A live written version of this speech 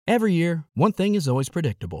Every year, one thing is always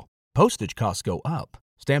predictable. Postage costs go up.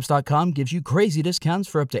 Stamps.com gives you crazy discounts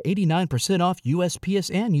for up to 89% off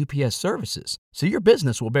USPS and UPS services, so your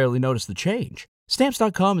business will barely notice the change.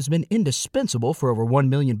 Stamps.com has been indispensable for over 1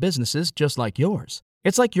 million businesses just like yours.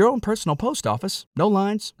 It's like your own personal post office. No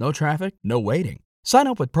lines, no traffic, no waiting. Sign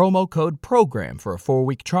up with promo code PROGRAM for a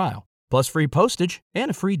 4-week trial, plus free postage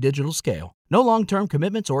and a free digital scale. No long-term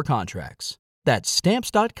commitments or contracts. That's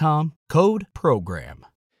Stamps.com, code PROGRAM.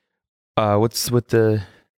 What's with the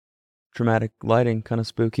dramatic lighting? Kind of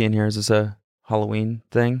spooky in here. Is this a Halloween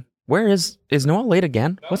thing? Where is Noel late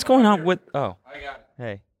again? No, what's going on here. with... Oh. I got it.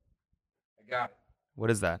 Hey. I got it.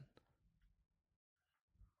 What is that?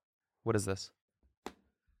 What is this?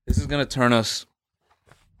 This is going to turn us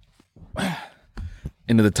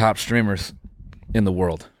into the top streamers in the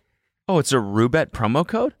world. Oh, it's a Rubet promo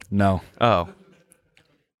code? No. Oh.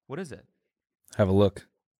 What is it? Have a look.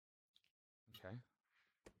 Okay.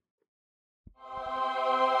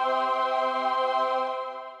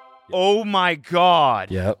 Oh my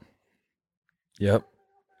God. Yep.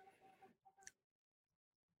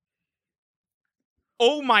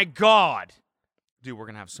 Oh my God. Dude, we're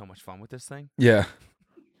going to have so much fun with this thing. Yeah.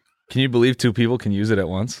 Can you believe 2 people can use it at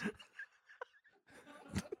once?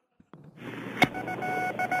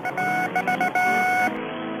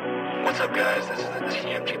 What's up, guys? This is the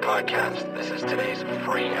TMG Podcast. This is today's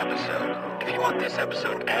free episode. If you want this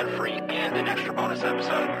episode ad-free and an extra bonus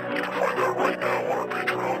episode, you can find that right now on our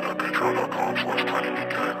Patreon at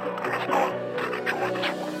patreon.com/tinydk. And if not, then enjoy this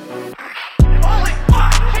one. Holy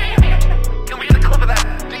fuck! Jamie! Can we get a clip of that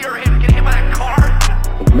deer him getting hit by that car?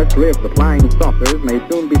 The mystery of the flying saucers may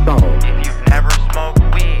soon be solved. If you've never smoked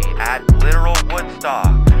weed at literal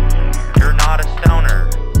Woodstock, you're not a stoner.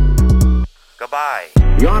 Goodbye.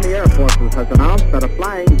 The Army Air Forces has announced that a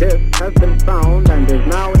flying disc has been found and is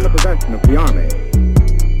now in the possession of the Army.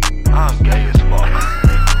 I'm gay as fuck.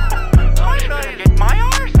 I'm trying to get my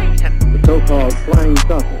arse eaten. The so-called flying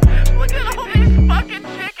saucer. Look at all these fucking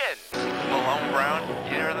chickens. Malone Brown,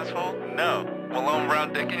 you hear this hole? No. Malone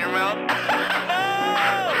Brown dick in your mouth? No!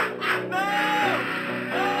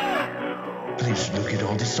 Please look at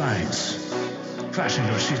all the signs. Fasten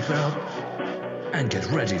your seatbelt and get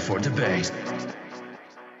ready for debate.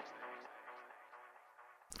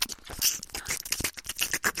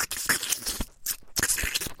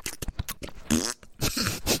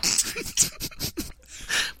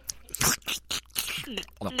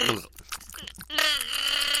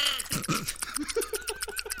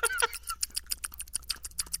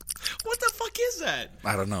 What the fuck is that?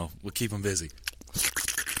 I don't know. We'll keep him busy.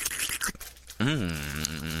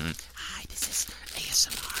 Hi, this is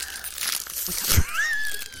ASMR.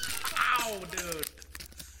 Ow, dude.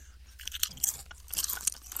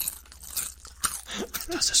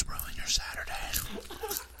 Does this ruin your Saturday?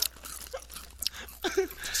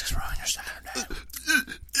 Does this ruin your Saturday?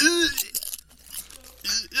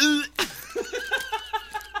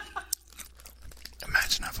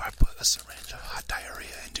 Imagine if I put a syringe of hot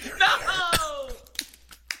diarrhea into your ear.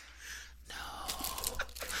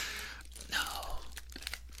 No.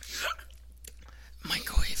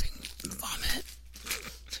 Microwaving vomit.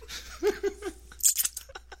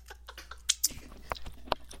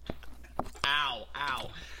 Ow.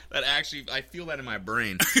 That actually, I feel that in my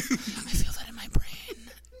brain. I feel that in my brain.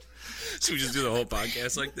 Should we just do the whole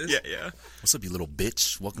podcast like this? Yeah. What's up, you little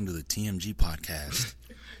bitch? Welcome to the TMG podcast.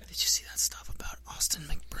 Did you see that stuff about Austin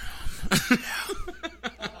McBroom? Yeah.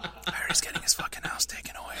 Harry's getting his fucking house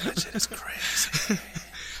taken away. That shit is crazy.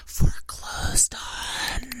 Foreclosed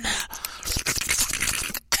on.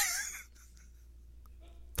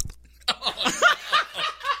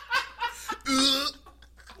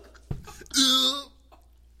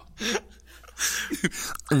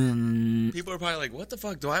 People are probably like, what the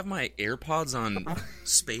fuck? Do I have my AirPods on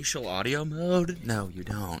spatial audio mode? No, you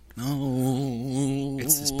don't. No.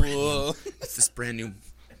 It's this brand new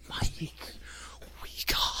Mike, we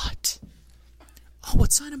got. Oh,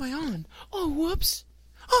 what sign am I on? Oh, whoops.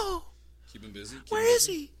 Oh, Keep him busy. where is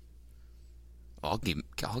he? I'll keep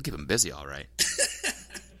him busy, all right.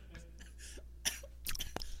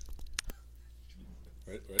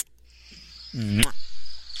 Right.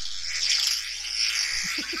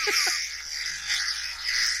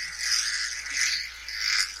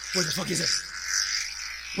 Where the fuck is it?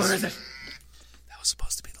 Where is it? That was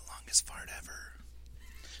supposed to be the longest fart ever.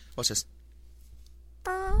 Watch this.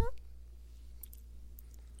 Good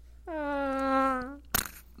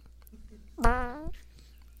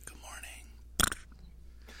morning.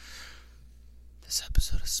 This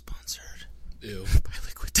episode is sponsored Ew. by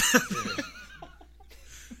Liquid Death.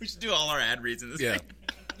 We should do all our ad reads in this thing.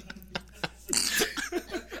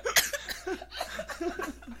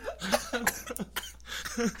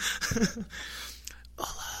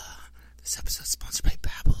 Hola. This episode's sponsored by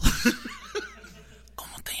Babbel.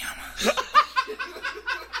 ¿Cómo te llamas?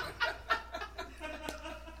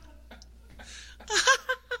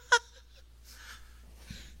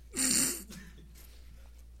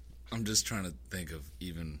 I'm just trying to think of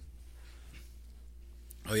even...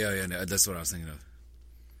 Oh, yeah, no, that's what I was thinking of.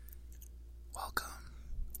 Welcome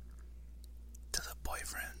to the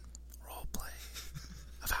boyfriend role play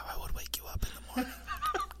of how I would wake you up in the morning.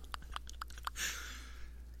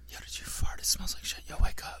 Yo, did you fart? It smells like shit. Yo,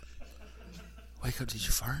 wake up. Wake up, did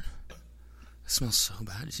you fart? It smells so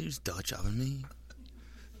bad. Did you just Dutch oven me?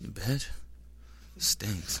 You bitch. It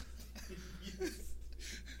stinks.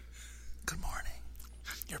 Good morning.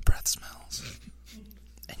 Your breath smells.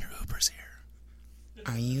 And your Uber's here.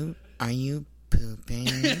 Are you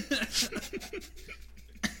pooping?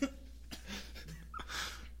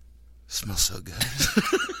 Smells so good.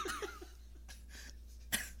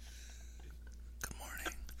 Good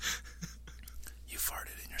morning. You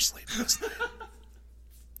farted in your sleep last night.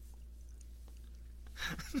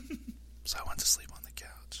 So I went to sleep on the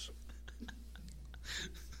couch.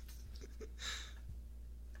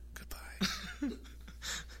 Goodbye.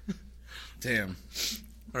 Damn.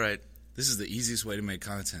 All right. This is the easiest way to make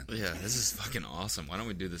content. Yeah, this is fucking awesome. Why don't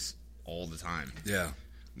we do this all the time? Yeah.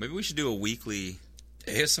 Maybe we should do a weekly...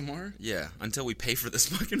 ASMR? Yeah, until we pay for this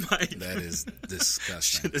fucking mic. That is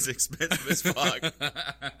disgusting. Shit is expensive as fuck.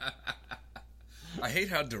 I hate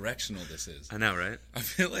how directional this is. I know, right? I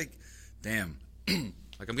feel like, damn.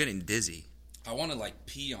 Like, I'm getting dizzy. I want to, like,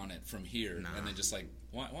 pee on it from here. Nah. And then just, like,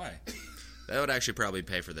 why? That would actually probably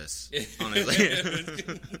pay for this, honestly.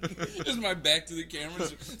 Just my back to the camera.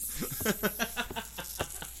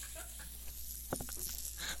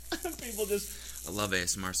 People just... I love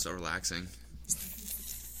ASMR, it's so relaxing.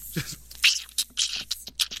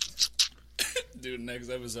 Dude, next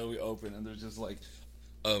episode we open and there's just, like,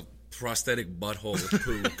 a prosthetic butthole with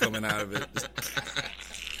poo coming out of it.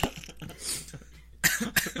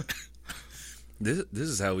 This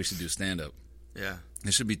is how we should do stand-up. Yeah.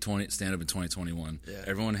 It should be stand-up in 2021. Yeah.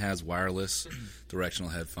 Everyone has wireless directional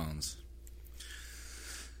headphones.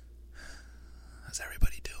 How's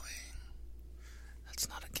everybody doing? That's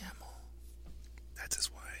not a camel. That's his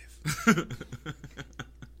wife.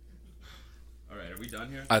 All right, are we done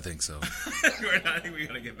here? I think so. I think we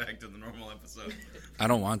gotta get back to the normal episode. I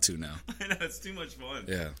don't want to now. I know, it's too much fun.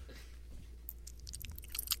 Yeah.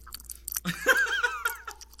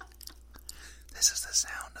 This is the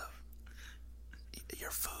sound of your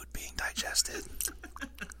food being digested.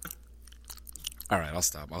 All right, I'll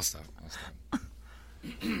stop.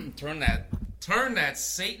 Turn that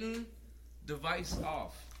Satan device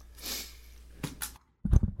off.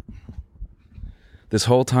 This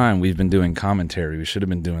whole time we've been doing commentary. We should have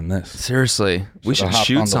been doing this. Seriously, we should Should've hopped on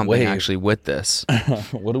shoot the something wave. actually with this.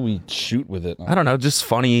 What do we shoot with it? I don't know, just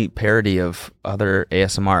funny parody of other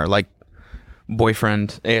ASMR, like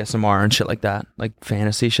boyfriend ASMR and shit like that, like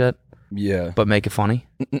fantasy shit, Yeah. but make it funny.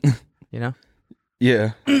 You know?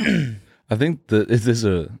 Yeah. I think that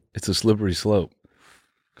it's a slippery slope.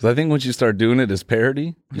 Because I think once you start doing it as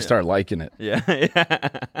parody, you start liking it. Yeah.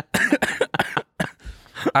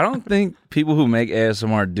 I don't think people who make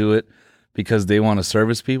ASMR do it because they want to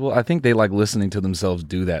service people. I think they like listening to themselves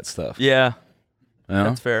do that stuff. Yeah. You know?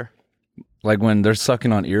 That's fair. Like when they're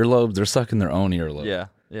sucking on earlobes, they're sucking their own earlobe. Yeah.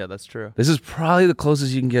 Yeah, that's true. This is probably the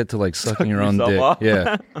closest you can get to like sucking your own yourself dick. off.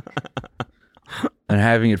 Yeah. And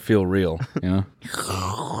having it feel real, you know?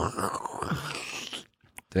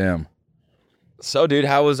 Damn. So, dude,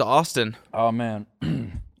 how was Austin? Oh, man.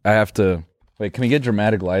 I have to... Wait, can we get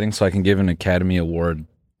dramatic lighting so I can give an Academy Award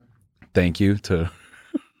thank you to...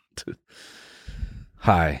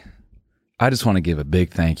 Hi. I just want to give a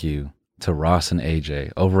big thank you to Ross and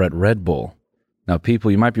AJ over at Red Bull. Now, people,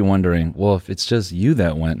 you might be wondering, well, if it's just you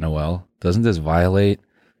that went, Noel, doesn't this violate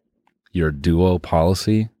your duo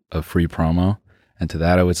policy of free promo? And to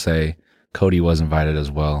that, I would say Cody was invited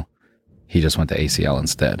as well. He just went to ACL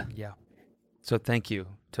instead. Yeah. So thank you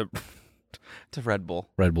to Red Bull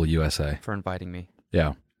Red Bull USA. for inviting me.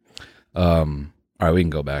 Yeah. All right, we can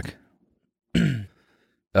go back. It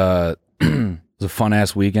was a fun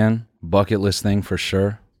ass weekend, bucket list thing for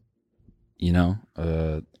sure. You know,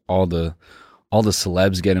 all the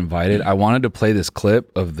celebs get invited. I wanted to play this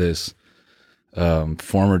clip of this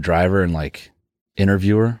former driver and like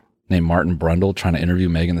interviewer named Martin Brundle trying to interview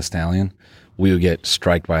Megan Thee Stallion. We would get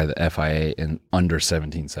striked by the FIA in under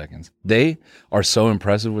 17 seconds. They are so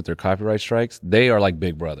impressive with their copyright strikes. They are like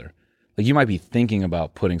Big Brother. Like you might be thinking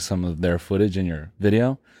about putting some of their footage in your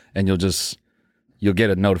video and you'll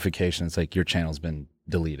get a notification. It's like your channel's been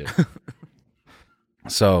deleted.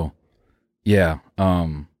 So, yeah.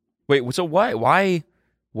 Wait, so why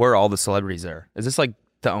were all the celebrities there? Is this like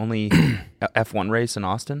the only F1 race in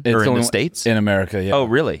Austin or in the States? In America, yeah. Oh,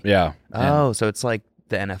 really? Yeah. Oh, so it's like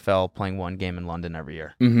the NFL playing one game in London every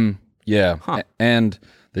year. Mm-hmm. Yeah. Huh. And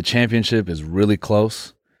the championship is really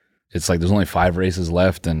close. It's like there's only 5 races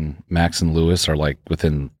left, and Max and Lewis are like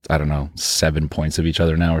within, I don't know, 7 points of each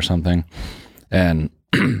other now or something. And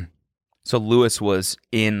so Lewis was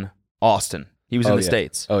in Austin. He was in the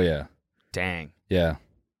States. Oh, yeah. Dang. Yeah.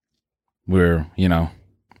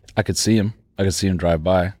 I could see him. I could see him drive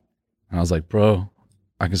by. And I was like, bro,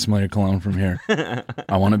 I can smell your cologne from here.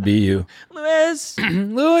 I want to be you. Lewis.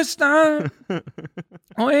 Lewis, stop.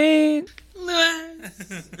 Wait.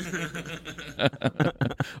 Lewis.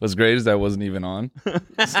 What's great is that wasn't even on.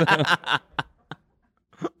 Lewis.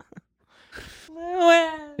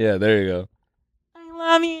 Yeah, there you go. I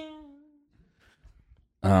love you.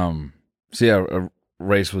 So yeah, a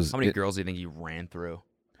race was How many girls do you think he ran through?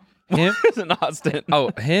 him. in Austin.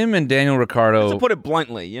 Oh, him and Daniel Ricciardo. To put it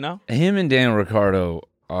bluntly, Him and Daniel Ricciardo.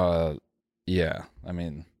 Yeah. I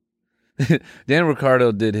mean, Daniel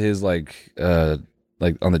Ricciardo did his like on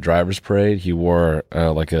the driver's parade. He wore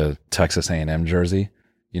like a Texas A&M jersey.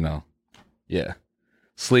 Yeah,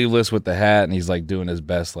 sleeveless with the hat, and he's like doing his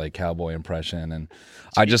best like cowboy impression. And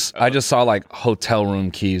I just saw like hotel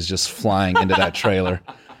room keys just flying into that trailer.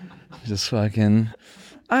 Just fucking,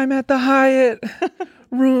 I'm at the Hyatt,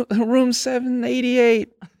 room 788,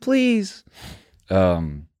 please. Yeah,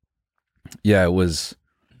 it was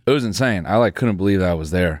insane. I like couldn't believe that I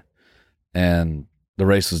was there, and the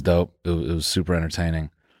race was dope. It was super entertaining.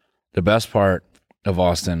 The best part of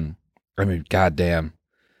Austin, I mean, goddamn.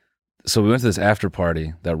 So we went to this after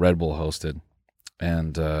party that Red Bull hosted,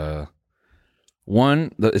 and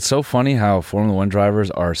it's so funny how Formula One drivers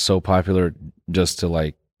are so popular just to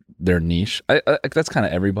like their niche. I that's kind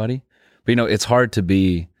of everybody, but it's hard to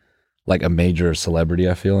be like a major celebrity,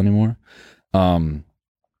 I feel, anymore.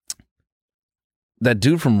 That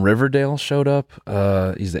dude from Riverdale showed up.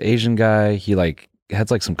 He's the Asian guy. He like had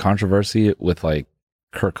like some controversy with like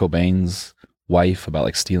Kurt Cobain's wife about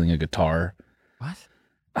like stealing a guitar. What?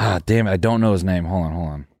 Ah, damn it! I don't know his name.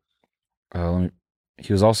 Hold on.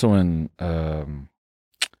 He was also in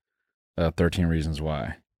 13 Reasons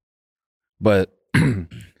Why, but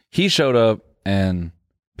he showed up and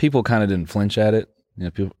people kind of didn't flinch at it.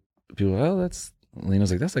 People. Oh, that's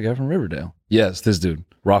Lena's like, that's the guy from Riverdale. Yes, this dude,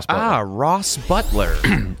 Ross Butler. Ah, Ross Butler.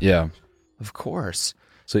 Yeah, of course.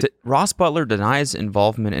 So Ross Butler denies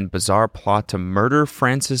involvement in bizarre plot to murder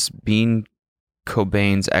Francis Bean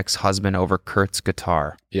Cobain's ex-husband over Kurt's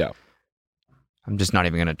guitar. Yeah. I'm just not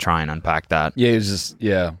even going to try and unpack that. Yeah, he was just,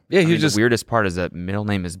 yeah. Yeah, he was just... The weirdest part is that middle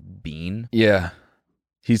name is Bean. Yeah.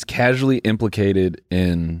 He's casually implicated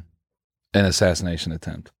in an assassination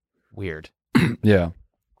attempt. Weird. Yeah.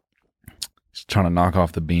 He's trying to knock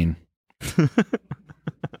off the bean.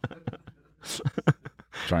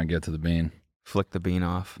 Try and get to the bean. Flick the bean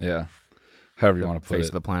off. Yeah. However you want to put face it.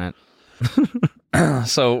 of the planet.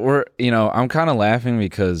 So we're, I'm kind of laughing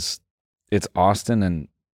because it's Austin and,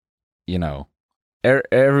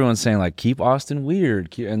 everyone's saying like, keep Austin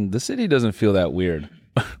weird. And the city doesn't feel that weird.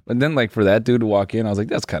 And then like for that dude to walk in, I was like,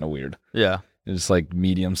 that's kind of weird. Yeah. It's like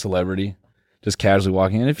medium celebrity, just casually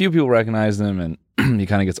walking in. A few people recognize him and he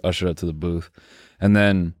kind of gets ushered up to the booth. And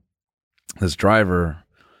then this driver,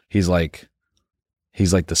 he's like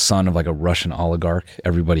the son of like a Russian oligarch.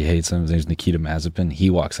 Everybody hates him. His name's Nikita Mazepin. He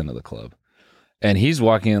walks into the club. And he's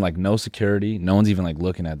walking in like no security. No one's even like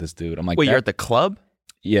looking at this dude. I'm like, wait, you're at the club?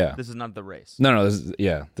 Yeah. This is not the race. No, this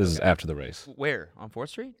is after the race. Where? On 4th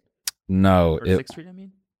Street? No. Or 6th Street, I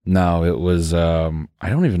mean? No, it was, I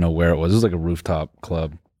don't even know where it was. It was like a rooftop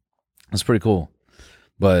club. It's pretty cool.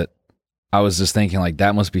 But I was just thinking like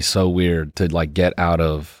that must be so weird to like get out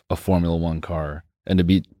of a Formula One car and to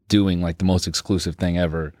be doing like the most exclusive thing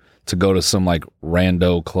ever, to go to some like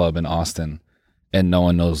rando club in Austin and no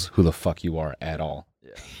one knows who the fuck you are at all.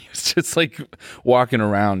 Yeah. It's just like walking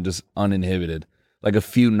around just uninhibited. Like a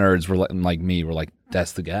few nerds were like me were like,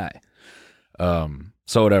 that's the guy.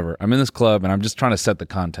 So whatever. I'm in this club and I'm just trying to set the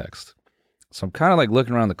context. So I'm kind of like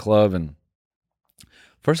looking around the club, and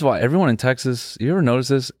first of all, everyone in Texas, you ever notice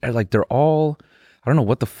this? Like they're all, I don't know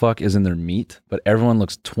what the fuck is in their meat, but everyone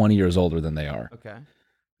looks 20 years older than they are. Okay.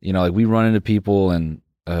 Like we run into people and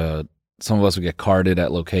some of us would get carded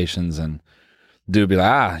at locations and dude would be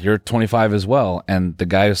like, you're 25 as well. And the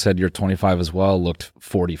guy who said you're 25 as well looked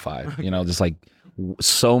 45, just like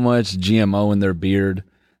so much GMO in their beard.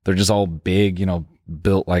 They're just all big,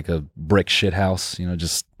 built like a brick shit house,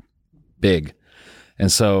 just big.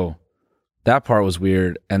 And so that part was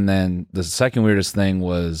weird. And then the second weirdest thing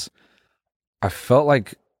was I felt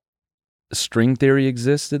like string theory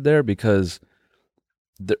existed there because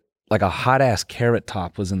like a hot ass Carrot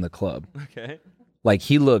Top was in the club. Okay. Like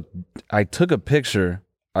he looked, I took a picture.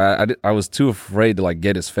 I was too afraid to like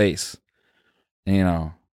get his face. And, you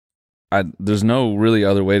know, there's no really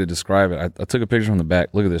other way to describe it. I took a picture from the back.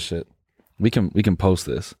 Look at this shit. We can post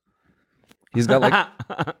this. He's got like,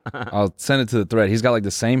 I'll send it to the thread. He's got like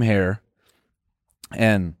the same hair,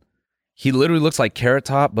 and he literally looks like Carrot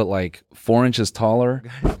Top, but like 4 inches taller,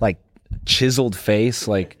 like chiseled face,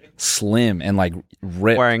 like slim and like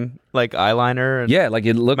ripped. Wearing like eyeliner. And yeah, like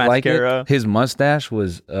it looked mascara. like it. His mustache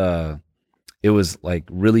was, it was like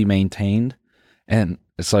really maintained, and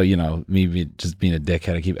so you know me just being a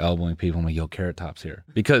dickhead, I keep elbowing people. I'm like, yo, Carrot Top's here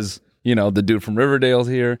because you know the dude from Riverdale's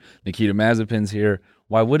here, Nikita Mazepin's here.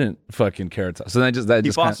 Why wouldn't fucking Carrot Top? So that just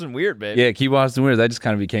Keep Boston weird, babe. Yeah, keep Boston weird. That just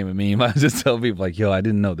kind of became a meme. I just tell people like, yo, I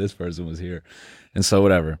didn't know this person was here, and so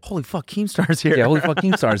whatever. Holy fuck, Keemstar's here. Yeah, holy fuck,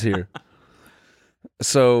 Keemstar's here.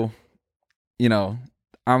 So, you know,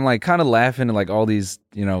 I'm like kind of laughing at like all these,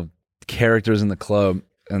 you know, characters in the club,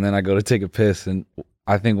 and then I go to take a piss, and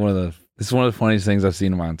I think this is one of the funniest things I've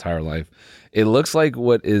seen in my entire life. It looks like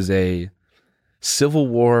what is a Civil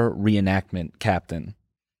War reenactment captain.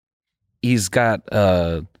 He's got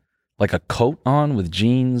like a coat on with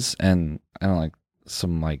jeans and I don't know, like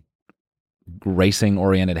some like racing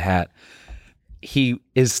oriented hat. He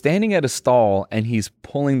is standing at a stall and he's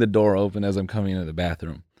pulling the door open as I'm coming into the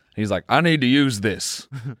bathroom. He's like, I need to use this.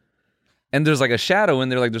 And there's like a shadow in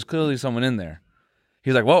there, like there's clearly someone in there.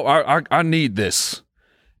 He's like, well, I need this.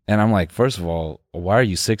 And I'm like, first of all, why are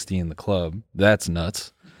you 60 in the club? That's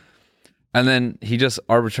nuts. And then he just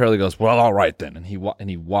arbitrarily goes, well, all right then. And he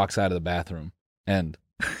walks out of the bathroom and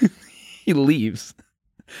he leaves.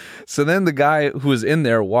 So then the guy who was in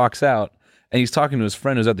there walks out and he's talking to his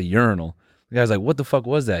friend who's at the urinal. The guy's like, what the fuck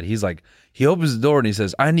was that? He's like, he opens the door and he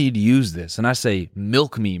says, I need to use this. And I say,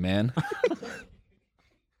 milk me, man.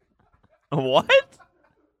 What?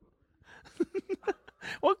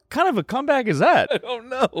 What kind of a comeback is that? I don't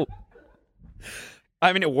know.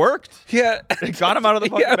 I mean, it worked. Yeah. It got him out of the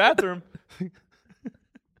fucking bathroom.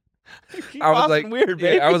 I was like, weird,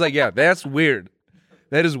 baby. Yeah, I was like, yeah, that's weird.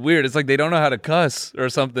 That is weird. It's like they don't know how to cuss or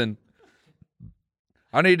something.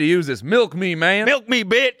 I need to use this. Milk me, man. Milk me,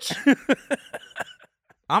 bitch.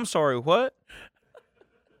 I'm sorry, what?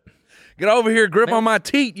 Get over here, grip on my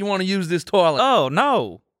teat. You want to use this toilet? Oh,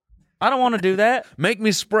 no. I don't want to do that. Make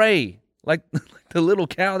me spray like the little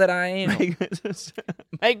cow that I am.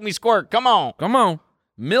 Make me squirt. Come on. Come on.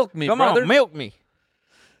 Milk me, Come brother. on, milk me.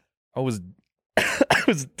 I was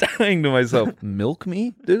dying to myself. Milk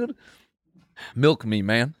me, dude? Milk me,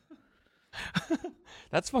 man.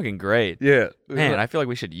 That's fucking great. Yeah. Man, I feel like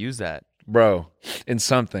we should use that. Bro, in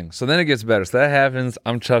something. So then it gets better. So that happens.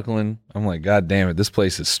 I'm chuckling. I'm like, God damn it, this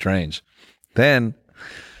place is strange. Then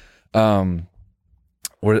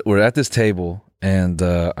we're at this table and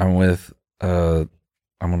I'm with I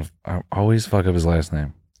always fuck up his last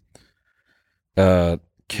name.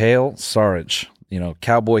 Kale Sarich, you know,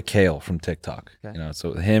 Cowboy Kale from TikTok. Okay. You know,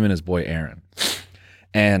 so him and his boy Aaron.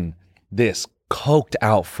 And this coked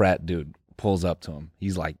out frat dude pulls up to him.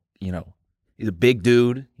 He's like, you know, he's a big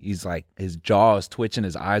dude. He's like, his jaw is twitching,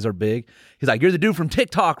 his eyes are big. He's like, you're the dude from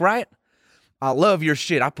TikTok, right? I love your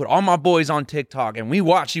shit. I put all my boys on TikTok and we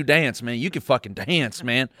watch you dance, man. You can fucking dance,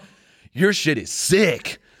 man. Your shit is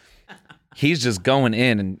sick. He's just going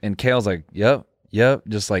in and Kale's like, yep,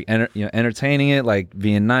 just like entertaining it, like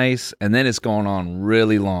being nice, and then it's going on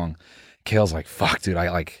really long. Kale's like, fuck, dude,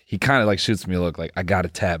 he kind of like shoots me a look like, I got to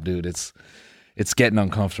tap, dude. It's getting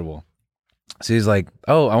uncomfortable. So he's like,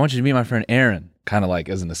 oh, I want you to meet my friend Aaron, kind of like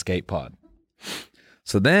as an escape pod.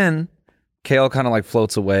 So then Kale kind of like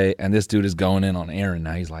floats away, and this dude is going in on Aaron.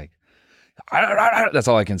 Now he's like, that's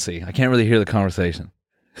all I can see. I can't really hear the conversation.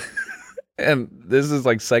 And this is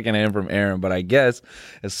like secondhand from Aaron, but I guess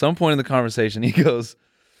at some point in the conversation, he goes,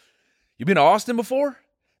 you been to Austin before?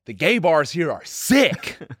 The gay bars here are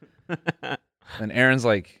sick. And Aaron's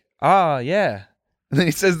like, yeah. And then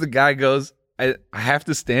he says, the guy goes, I have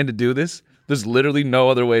to stand to do this. There's literally no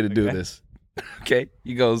other way to do this. Okay.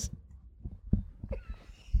 He goes,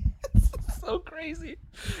 it's so crazy.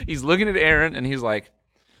 He's looking at Aaron and he's like,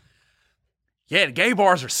 yeah, the gay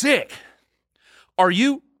bars are sick. Are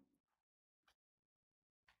you?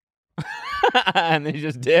 And then he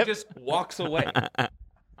just dips. He just walks away.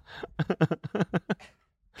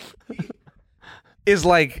 Is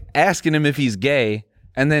like asking him if he's gay,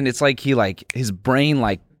 and then it's like he like his brain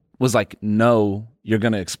like was like, no, you're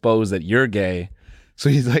gonna expose that you're gay. So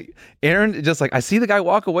he's like, Aaron, just like, I see the guy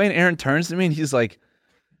walk away, and Aaron turns to me, and he's like,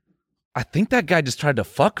 I think that guy just tried to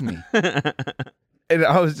fuck me. And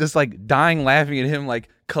I was just like dying laughing at him, like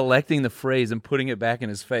collecting the phrase and putting it back in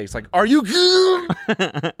his face. Like, are you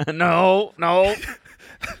good? No.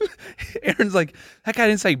 Aaron's like, that guy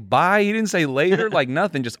didn't say bye. He didn't say later. Like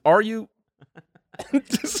nothing. Just, are you?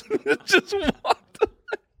 just walked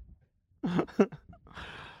away.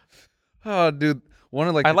 Oh, dude.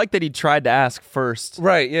 I like that he tried to ask first.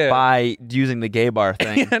 Right, yeah. By using the gay bar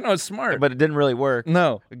thing. Yeah, no, it's smart. But it didn't really work.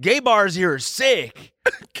 No. Gay bars here are sick.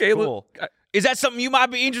 Caleb. Cool. Is that something you might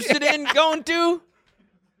be interested in going to?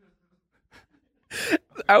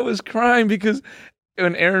 I was crying because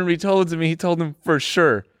when Aaron retold it to me, he told him for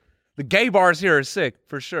sure. The gay bars here are sick,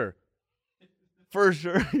 for sure. For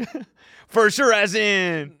sure. For sure, as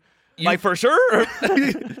in, like for sure?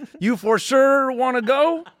 You for sure want to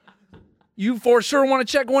go? You for sure want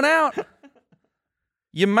to check one out?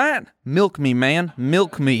 You might. Milk me, man.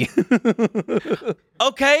 Milk me.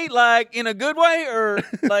 Okay, like in a good way, or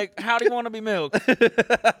like how do you want to be milked?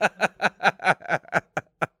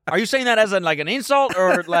 Are you saying that as an insult,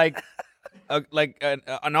 or like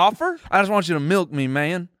an offer? I just want you to milk me,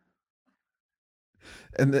 man.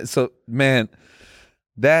 And so, man,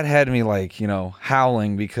 that had me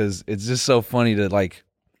howling because it's just so funny to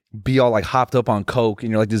be all hopped up on coke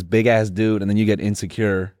and you're this big ass dude, and then you get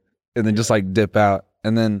insecure and then just dip out.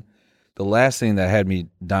 And then the last thing that had me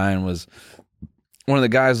dying was one of the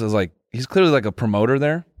guys was he's clearly a promoter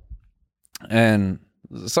there, and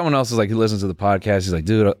someone else is he listens to the podcast. He's like,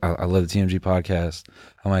 dude, I love the TMG podcast.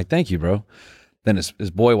 I'm like, thank you, bro. Then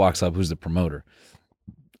his boy walks up, who's the promoter,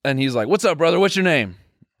 and he's like, what's up, brother? What's your name?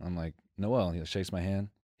 I'm like, Noel. He shakes my hand.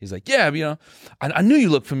 He's like, yeah, I knew you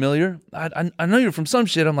looked familiar. I know you're from some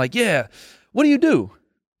shit. I'm like, yeah. What do you do?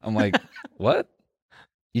 I'm like, what?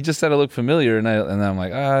 You just said I look familiar, and I'm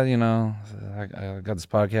like, I got this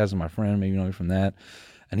podcast with my friend. Maybe you know me from that.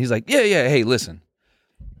 And he's like, yeah. Hey, listen,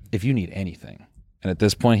 if you need anything, and at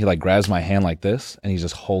this point he grabs my hand like this, and he's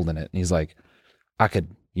just holding it, and he's like, I could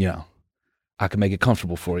make it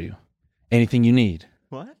comfortable for you. Anything you need.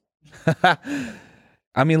 What?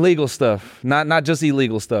 I mean, legal stuff, not just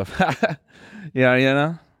illegal stuff.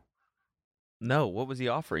 Yeah. No, what was he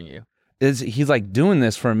offering you? He's doing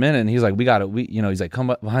this for a minute, and he's like, he's like,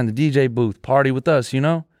 come up behind the DJ booth, party with us,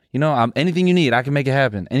 anything you need, I can make it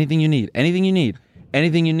happen. Anything you need.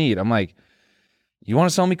 I'm like, you want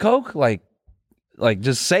to sell me coke? Like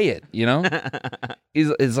just say it,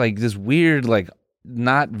 It's this weird,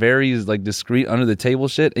 not very discreet under the table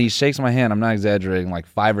shit. And he shakes my hand. I'm not exaggerating,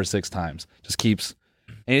 5 or 6 times. Just keeps,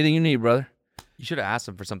 anything you need, brother. You should have asked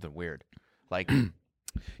him for something weird.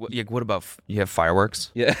 What about, you have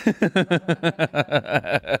fireworks? Yeah. It's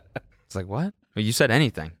like, what? Well, you said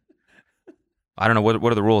anything. I don't know, what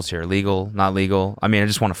are the rules here? Legal, not legal? I mean, I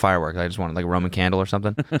just want a firework. I just want a Roman candle or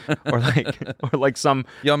something. or some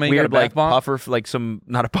Yo, man, weird bomb? puffer,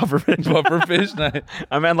 not a puffer fish. Puffer fish? Nice.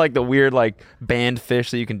 I meant the weird banned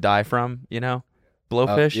fish that you can die from,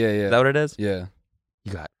 Blowfish? Yeah. Is that what it is? Yeah.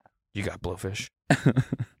 You got blowfish.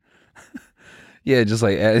 Yeah, just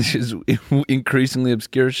it's just increasingly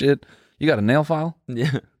obscure shit. You got a nail file?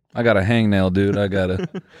 Yeah. I got a hangnail, dude. I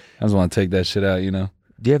just want to take that shit out, Do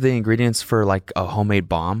you have the ingredients for a homemade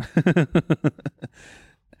bomb?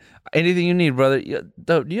 Anything you need, brother.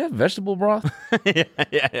 Do you have vegetable broth?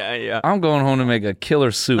 Yeah. I'm going home to make a killer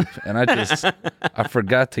soup, and I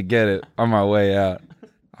forgot to get it on my way out.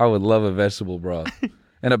 I would love a vegetable broth.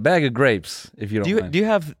 And a bag of grapes, if you don't mind. Do you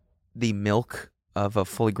have the milk of a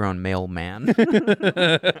fully grown male man?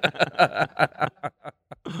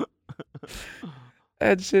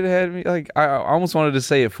 That shit had me I almost wanted to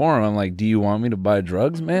say it for him. I'm like, do you want me to buy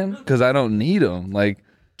drugs, man? Because I don't need them.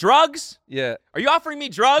 Drugs? Yeah. Are you offering me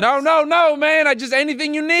drugs? No, man.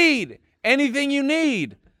 Anything you need. Anything you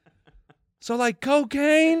need. So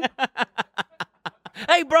cocaine?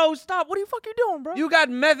 Hey, bro, stop. What are you fucking doing, bro? You got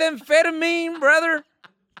methamphetamine, brother?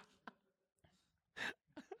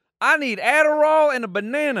 I need Adderall and a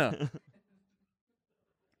banana.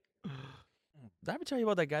 Did I ever tell you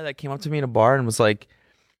about that guy that came up to me in a bar and was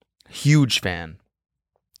huge fan?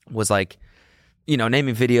 Was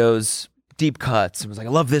naming videos, deep cuts. And was I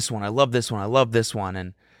love this one, I love this one, I love this one.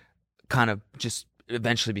 And kind of just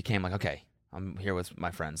eventually became okay, I'm here with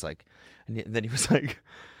my friends. And then he was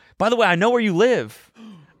by the way, I know where you live.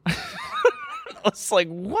 I was like,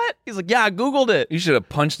 what? He's like, yeah, I Googled it. You should have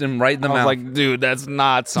punched him right in the mouth. I was like, dude, that's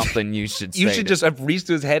not something you should say. You should just have reached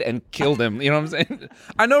to his head and killed him. You know what I'm saying?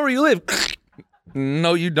 I know where you live.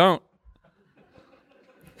 No, you don't.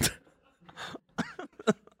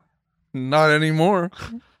 Not anymore.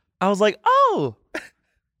 I was like, oh,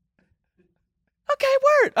 okay,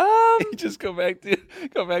 word. You just go back to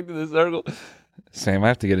the circle. Sam, I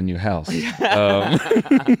have to get a new house.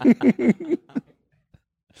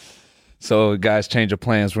 So guys, change of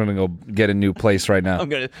plans. We're gonna go get a new place right now.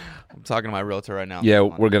 I'm talking to my realtor right now. Yeah,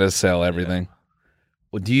 we're gonna sell everything. Yeah.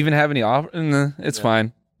 Well, do you even have any offer? Nah, it's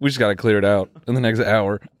fine. We just gotta clear it out in the next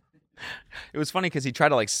hour. It was funny because he tried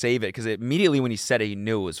to like save it because immediately when he said it, he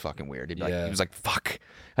knew it was fucking weird. He was like, "Fuck."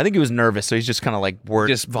 I think he was nervous, so he's just kind of like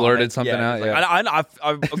blurted something out. Like, yeah.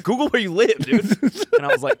 I Google where you live, dude. And I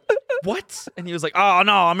was like, "What?" And he was like, "Oh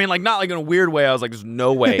no, I mean like not like in a weird way." I was like, "There's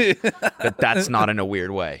no way that's not in a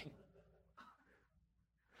weird way."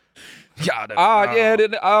 Yeah.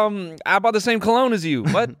 I bought the same cologne as you.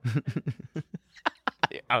 What?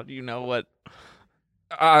 How do you know what?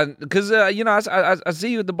 Because I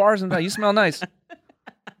see you at the bars and you smell nice.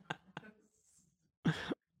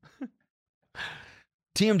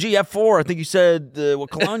 TMG F4. I think you said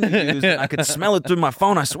what cologne you used. And I could smell it through my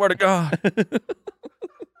phone. I swear to God.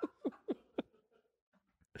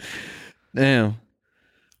 Damn,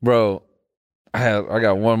 bro. I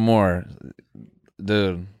got one more,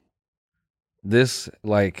 dude. This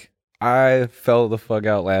I fell the fuck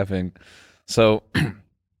out laughing. So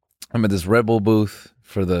I'm at this Red Bull booth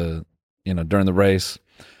for during the race.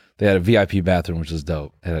 They had a VIP bathroom, which is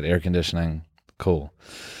dope. It had air conditioning. Cool.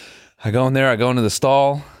 I go in there. I go into the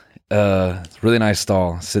stall. It's a really nice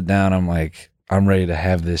stall. Sit down. I'm like, I'm ready to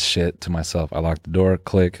have this shit to myself. I lock the door.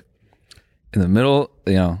 Click. In the middle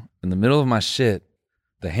of my shit,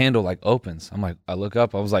 the handle opens. I'm like, I look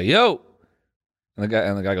up. I was like, yo. And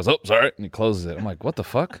the guy goes, oh, sorry. And he closes it. I'm like, what the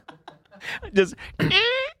fuck? Just,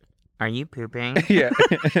 are you pooping? Yeah.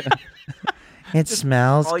 It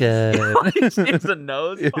smells good. It's a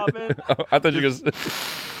nose popping. I thought you were going to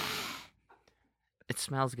It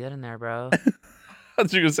smells good in there, bro. I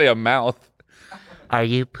thought you were going to say a mouth. Are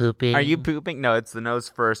you pooping? Are you pooping? No, it's the nose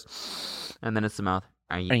first, and then it's the mouth.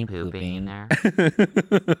 Are you pooping in there?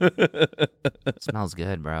 It smells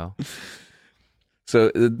good, bro.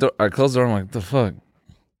 So I close the door. I'm like, what the fuck?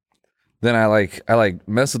 Then I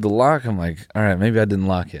mess with the lock. I'm like, all right, maybe I didn't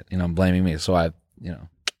lock it. I'm blaming me. So I,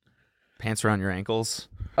 Pants around your ankles.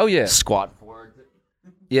 Oh yeah. Squat forward.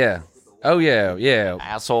 Yeah. Oh yeah. Yeah.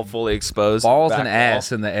 Asshole fully exposed. Balls and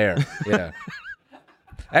ass in the air. Yeah.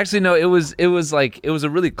 Actually, no. It was a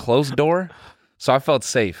really close door, so I felt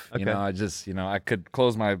safe. Okay. I just I could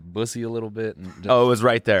close my bussy a little bit. And just, it was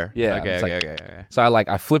right there. Yeah. Okay. So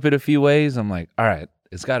I flip it a few ways. I'm like, all right,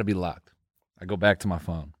 it's got to be locked. I go back to my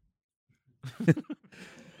phone.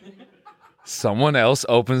 Someone else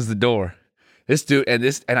opens the door. This dude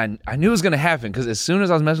and I knew it was gonna happen because as soon as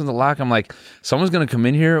I was messing with the lock, I'm like, someone's gonna come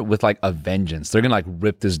in here with a vengeance. They're gonna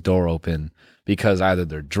rip this door open because either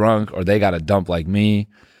they're drunk or they got a dump like me.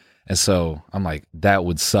 And so I'm like, that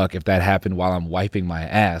would suck if that happened while I'm wiping my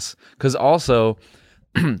ass. Because also,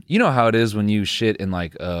 you know how it is when you shit in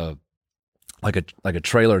a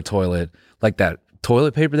trailer toilet, that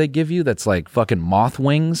toilet paper they give you that's fucking moth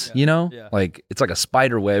wings, Yeah. It's like a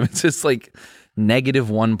spider web. It's just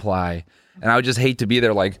 -1 ply. And I would just hate to be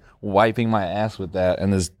there wiping my ass with that.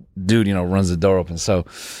 And this dude, runs the door open. So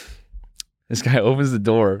this guy opens the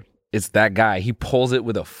door. It's that guy. He pulls it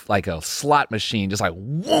with a slot machine, just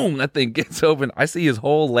whoom, that thing gets open. I see his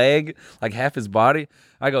whole leg, half his body.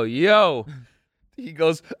 I go, yo. He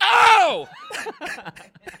goes, oh!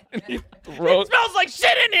 And he throws, it smells like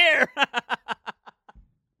shit in here.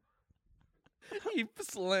 He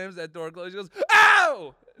slams that door closed. He goes,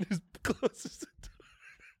 ow! And he closes the door.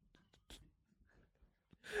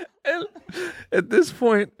 And at this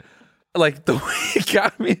point, the way he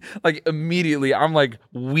got me, immediately, I'm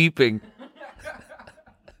weeping.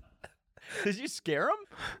 Did you scare him?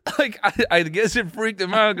 I guess it freaked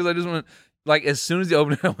him out because I just went, as soon as he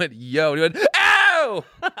opened it, I went, yo. And he went, ow!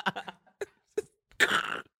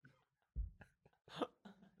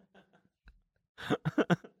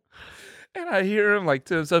 And I hear him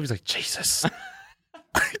to himself, he's like, Jesus.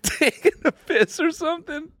 Taking a piss or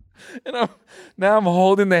something. And I'm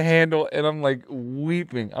holding the handle and I'm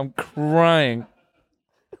weeping. I'm crying.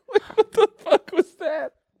 What the fuck was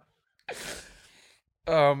that?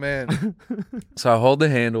 Oh man. So I hold the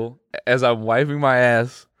handle as I'm wiping my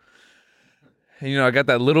ass. And I got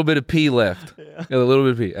that little bit of pee left. Yeah. Got a little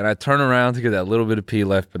bit of pee. And I turn around to get that little bit of pee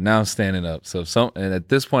left, but now I'm standing up. And at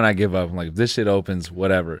this point I give up. I'm like, if this shit opens,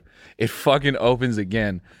 whatever. It fucking opens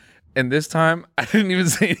again. And this time I didn't even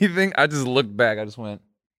say anything. I just looked back. I just went.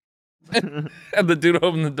 And the dude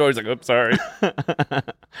opened the door. He's like, "I'm sorry."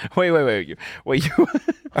 Wait. You?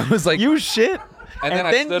 I was like, "You shit," and then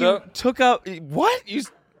I stood up. Took up what? You?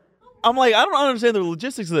 I'm like, I don't understand the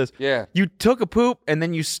logistics of this. Yeah. You took a poop and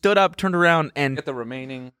then you stood up, turned around, and Get the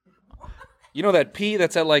remaining. You know that pee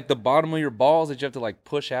that's at like the bottom of your balls that you have to like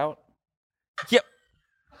push out? Yep.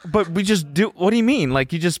 But we just do. What do you mean?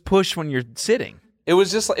 Like you just push when you're sitting? It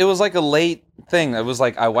was like a late thing. It was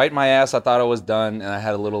like I wiped my ass. I thought I was done, and I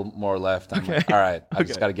had a little more left. I'm like, all right, I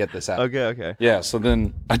just got to get this out. Okay. Yeah. So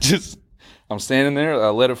then I'm standing there. I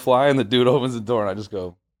let it fly, and the dude opens the door, and I just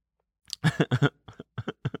go.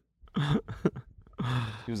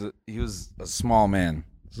 He was a small man,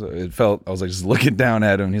 so it felt. I was like just looking down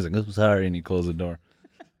at him. And he's like, "I'm sorry," and he closed the door.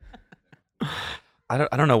 I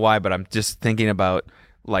don't know why, but I'm just thinking about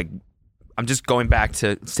like I'm just going back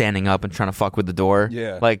to standing up and trying to fuck with the door.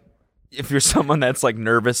 Yeah. Like if you're someone that's like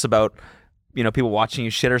nervous about people watching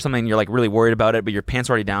you shit or something, and you're like really worried about it, but your pants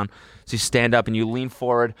are already down, so you stand up and you lean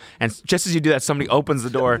forward, and just as you do that, somebody opens the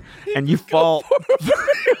door and you fall on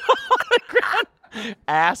the ground,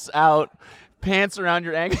 ass out, pants around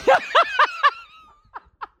your ankle.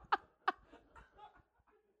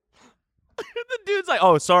 The dude's like,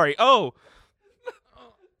 "Oh, sorry. Oh."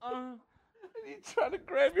 He's trying to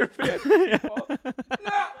grab your pants.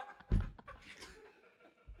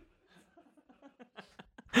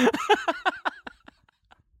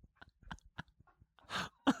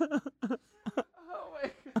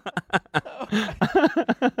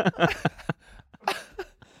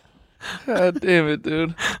 God damn it,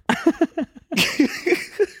 dude.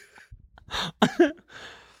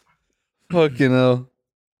 Fucking hell.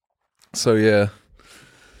 So yeah.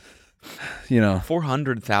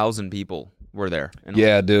 400,000 people were there.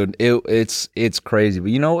 Yeah, dude. It's crazy.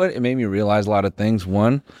 But you know what? It made me realize a lot of things.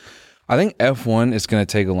 One, I think F1 is going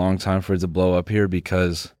to take a long time for it to blow up here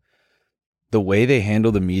because the way they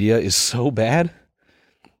handle the media is so bad.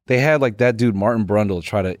 They had like that dude Martin Brundle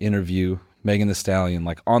try to interview Megan Thee Stallion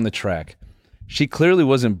like on the track. She clearly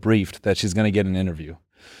wasn't briefed that she's going to get an interview.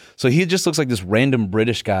 So he just looks like this random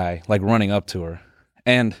British guy like running up to her.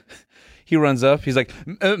 And he runs up. He's like,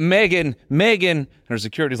 Megan. And her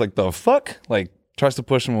security's like, the fuck? Like tries to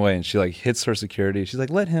push him away. And she like hits her security. She's like,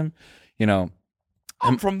 let him,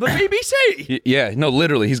 I'm from the BBC. Yeah, no,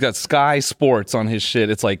 literally. He's got Sky Sports on his shit.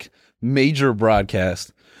 It's like major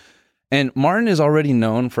broadcast. And Martin is already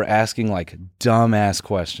known for asking like dumbass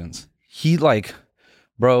questions. He like,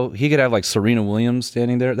 bro, he could have like Serena Williams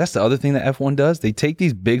standing there. That's the other thing that F1 does. They take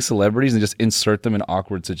these big celebrities and just insert them in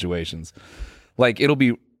awkward situations. Like it'll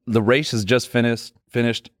be, the race is just finished.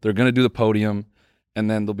 They're going to do the podium. And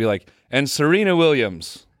then they'll be like, and Serena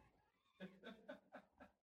Williams.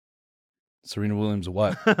 Serena Williams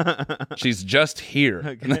what? She's just here.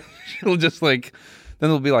 Okay. And then she'll just like, then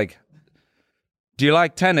they'll be like, do you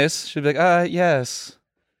like tennis? She'll be like, yes.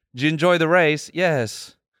 Did you enjoy the race?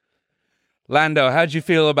 Yes. Lando, how'd you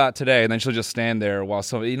feel about today? And then she'll just stand there while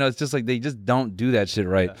somebody, it's just like, they just don't do that shit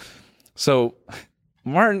right. Yeah. So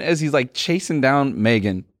Martin, as he's like chasing down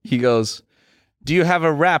Megan, he goes, do you have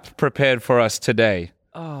a rap prepared for us today?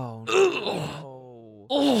 Oh, no.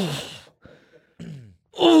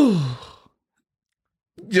 Oh.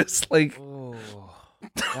 Just like,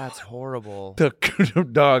 that's horrible. The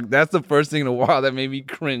dog. That's the first thing in a while that made me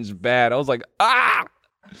cringe bad. I was like, ah.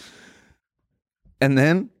 And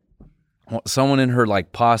then someone in her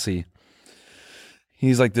like posse,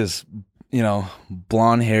 he's like this,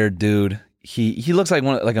 blonde haired dude. He looks like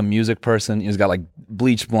like a music person. He's got like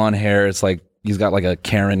bleached blonde hair. It's like he's got like a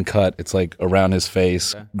Karen cut. It's like around his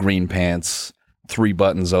face, green pants, 3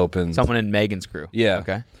 buttons open. Someone in Megan's crew. Yeah.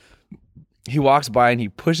 Okay. He walks by and he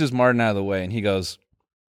pushes Martin out of the way and he goes,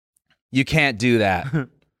 you can't do that.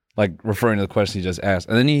 Like referring to the question he just asked.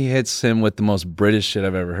 And then he hits him with the most British shit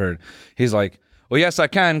I've ever heard. He's like, well, yes, I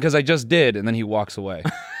can because I just did. And then he walks away.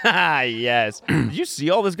 Yes. Did you see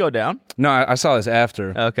all this go down? No, I saw this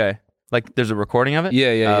after. Okay. Like there's a recording of it?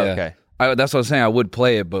 Yeah. Okay. That's what I was saying. I would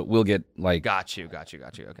play it, but we'll get like... Got you.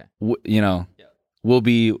 Okay. We'll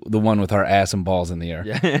be the one with our ass and balls in the air.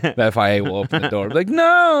 Yeah. The FIA will open the door. Like,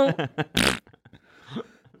 no!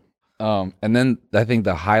 And then I think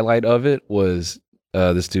the highlight of it was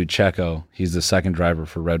this dude, Checo. He's the second driver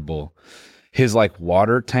for Red Bull. His like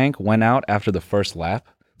water tank went out after the first lap.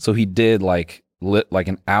 So he did like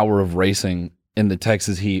an hour of racing in the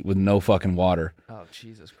Texas heat with no fucking water. Oh,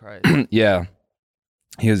 Jesus Christ. Yeah.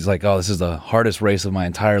 He was like, oh, this is the hardest race of my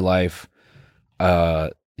entire life.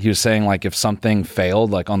 He was saying like if something failed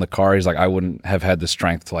like on the car, he's like, I wouldn't have had the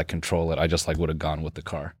strength to like control it. I just like would have gone with the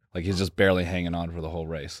car. Like he's just barely hanging on for the whole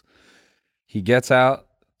race. He gets out,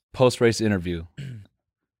 post-race interview.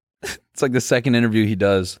 It's like the second interview he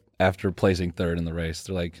does after placing third in the race.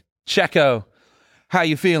 They're like, Checo, how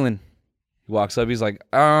you feeling? He walks up, he's like,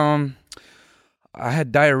 I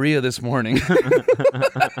had diarrhea this morning.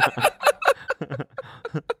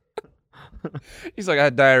 He's like, I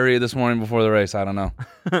had diarrhea this morning before the race. I don't know.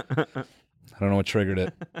 I don't know what triggered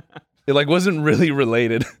it. It like wasn't really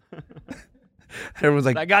related. Everyone's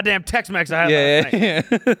like, that goddamn Tex-Mex I had last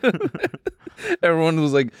night. yeah. Everyone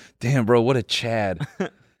was like, damn, bro, what a Chad.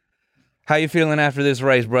 How you feeling after this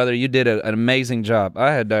race, brother? You did an amazing job.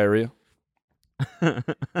 I had diarrhea.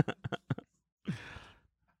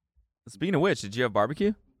 Speaking of which, did you have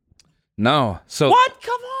barbecue? No. So What?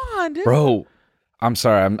 Come on, dude. bro, I'm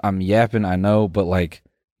sorry, I'm yapping, I know, but like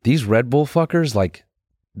these Red Bull fuckers, like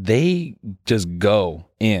they just go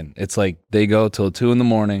in. It's like they go till 2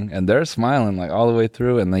 a.m. and they're smiling like all the way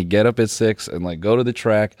through, and they get up at 6 and like go to the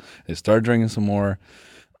track. They start drinking some more,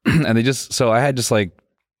 and they just. So I had just like,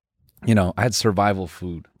 I had survival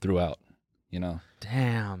food throughout.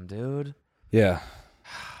 Damn, dude. Yeah,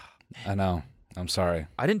 I know. I'm sorry.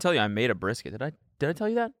 I didn't tell you I made a brisket. Did I tell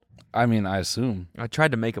you that? I mean, I assume. I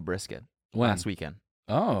tried to make a brisket When? last weekend.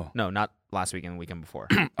 Oh. No, not last weekend, the weekend before.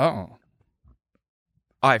 Oh.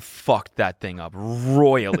 I fucked that thing up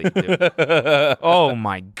royally, dude. Oh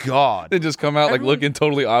my God. They just come out like Everyone- looking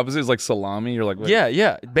totally opposite. It's like salami. You're like, wait.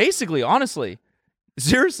 Yeah. Basically, honestly.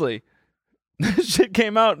 Seriously. Shit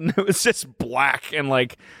came out and it was just black and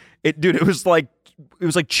like it was like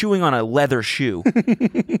chewing on a leather shoe.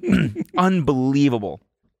 Unbelievable.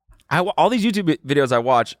 All these YouTube videos I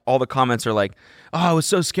watch, all the comments are like, "Oh, I was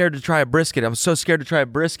so scared to try a brisket. I was so scared to try a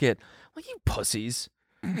brisket." I'm like, you pussies.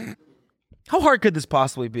 How hard could this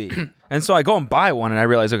possibly be? And so I go and buy one, and I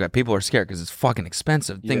realize, okay, people are scared because it's fucking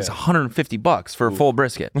expensive. Thing's $150 for a full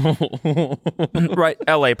brisket. Right?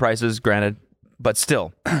 LA prices, granted, but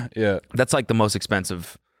still. Yeah. That's like the most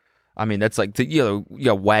expensive. I mean, that's like you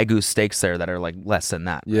got Wagyu steaks there that are like less than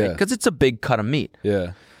that. Yeah. Because it's a big cut of meat.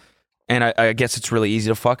 Yeah. And I guess it's really easy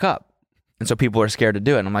to fuck up. And so people are scared to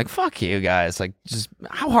do it. And I'm like, fuck you guys. Like, just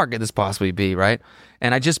how hard could this possibly be, right?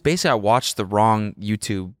 And I watched the wrong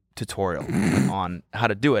YouTube tutorial on how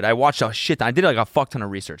to do it. I watched a shit. I did like a fuck ton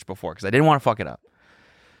of research before because I didn't want to fuck it up.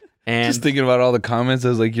 And Just thinking about all the comments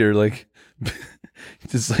as like you're like,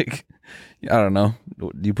 just like, I don't know.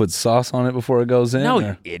 Do you put sauce on it before it goes in? no, or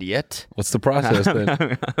you idiot. what's the process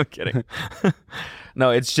then? I'm kidding. No,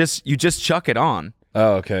 it's just, you just chuck it on.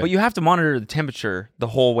 Oh, okay. But you have to monitor the temperature the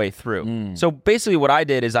whole way through. So basically what I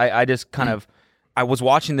did is I just kind of, I was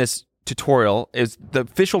watching this tutorial, is the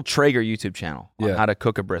official Traeger YouTube channel on how to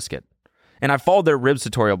cook a brisket. And I followed their ribs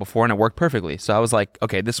tutorial before and it worked perfectly. So I was like,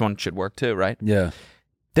 okay, this one should work too, right? Yeah.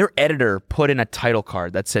 Their editor put in a title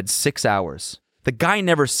card that said 6 hours. The guy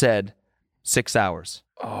never said 6 hours.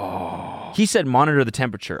 Oh. He said monitor the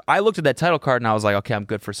temperature. I looked at that title card and I was like, okay, I'm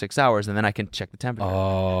good for 6 hours, and then I can check the temperature.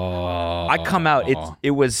 Oh. I come out,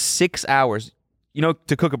 it was 6 hours. You know,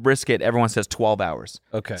 to cook a brisket, everyone says 12 hours.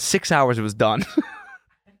 Okay. 6 hours, it was done.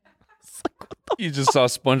 You just saw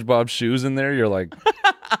SpongeBob shoes in there. You're like,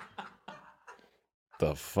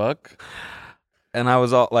 the fuck? And I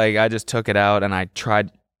was all like, I just took it out and I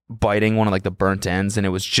tried biting one of like the burnt ends, and it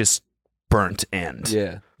was just burnt end.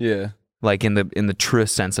 Yeah. Yeah. Like in the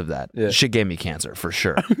truest sense of that. Yeah. Shit gave me cancer for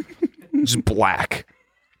sure. Just black.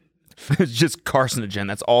 It's just carcinogen.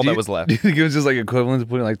 That's all that was left. Do you think it was just like equivalent to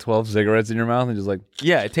putting like 12 cigarettes in your mouth and just like,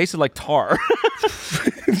 Yeah, it tasted like tar.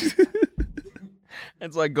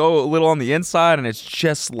 It's like go a little on the inside, and it's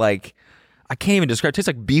just like, I can't even describe. It tastes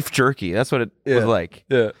like beef jerky. That's what it was like.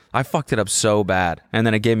 Yeah. I fucked it up so bad, and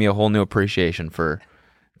then it gave me a whole new appreciation for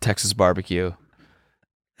Texas barbecue.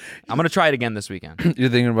 I'm gonna try it again this weekend. You're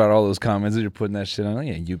thinking about all those comments that you're putting that shit on. Like,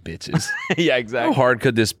 yeah, you bitches. Yeah, How exactly. hard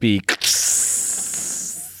could this be?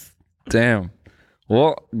 Damn.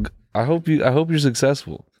 Well, I hope you're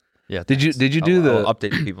successful. Yeah. Did you do the I'll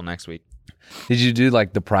update people next week. Did you do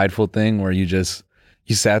like the prideful thing where you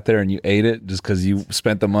sat there and you ate it just because you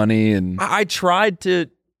spent the money and I tried to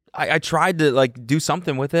like do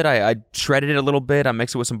something with it. I shredded it a little bit. I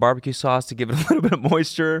mixed it with some barbecue sauce to give it a little bit of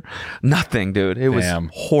moisture. Nothing, dude. It was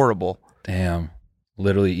horrible. damn,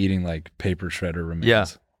 literally eating like paper shredder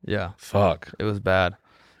remains. Yeah. Fuck. It was bad.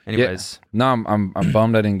 Anyways, No, I'm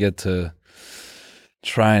bummed I didn't get to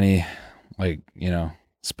try any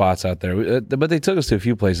spots out there. But they took us to a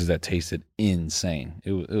few places that tasted insane.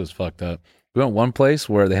 It was fucked up. We went one place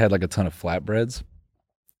where they had like a ton of flatbreads.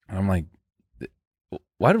 And I'm like,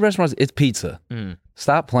 why do restaurants? It's pizza.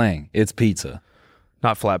 Stop playing. It's pizza.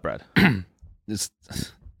 not flatbread. It's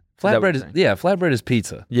what flatbread you're is saying? flatbread is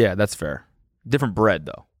pizza. Yeah, that's fair. Different bread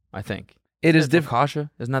though, I think. It is different. Focaccia?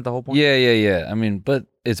 Isn't that the whole point? Yeah. I mean, but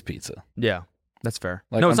it's pizza. Yeah, that's fair.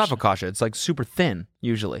 Like, No, it's I'm not focaccia. It's like super thin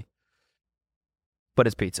usually. But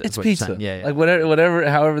it's pizza. It's is what you're pizza. saying. Yeah. Like whatever,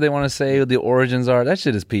 however they want to say the origins are, that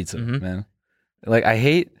shit is pizza, Mm-hmm. man. Like I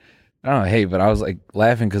don't hate, but I was like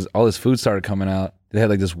laughing because all this food started coming out. They had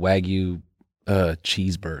like this Wagyu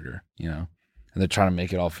cheeseburger, you know, and they're trying to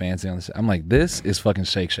make it all fancy on this. I'm like, this is fucking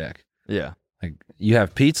Shake Shack. Yeah. Like you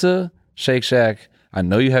have pizza, Shake Shack. I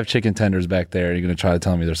know you have chicken tenders back there. You're gonna try to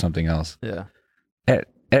tell me there's something else. Yeah.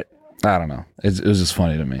 I don't know. It was just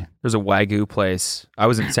funny to me. There's a Wagyu place. I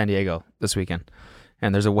was in San Diego this weekend,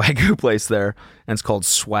 and there's a Wagyu place there, and it's called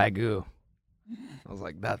Swagoo. I was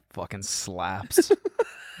like, that fucking slaps.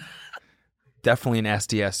 Definitely an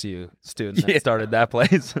SDSU student that started that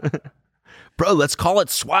place. Bro, let's call it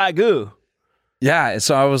Swagoo. Yeah,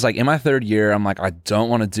 so I was like, in my third year, I'm like, I don't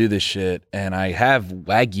want to do this shit, and I have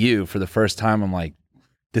Wagyu for the first time. I'm like,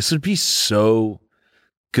 this would be so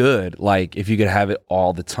good, like if you could have it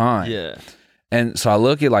all the time. Yeah. And so I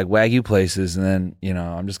look at like Wagyu places, and then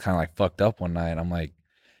I'm just kind of like fucked up one night. I'm like,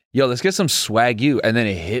 yo, let's get some Swagyu, and then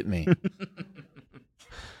it hit me.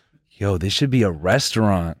 Yo, this should be a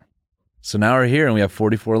restaurant. So now we're here, and we have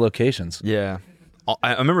 44 locations. Yeah.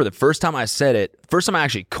 I remember the first time I said it, first time I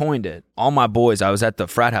actually coined it, all my boys, I was at the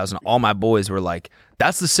frat house, and all my boys were like,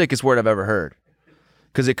 that's the sickest word I've ever heard.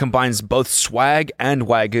 Because it combines both swag and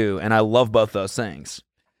Wagyu, and I love both those things.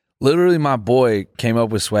 Literally, my boy came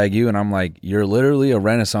up with Swagyu, and I'm like, you're literally a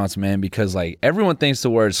renaissance man, because like everyone thinks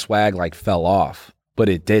the word swag like fell off, but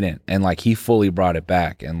it didn't. And like he fully brought it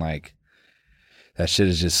back, and like that shit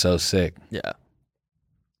is just so sick. Yeah.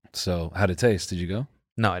 So how'd it taste? Did you go?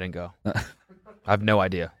 No, I didn't go. I have no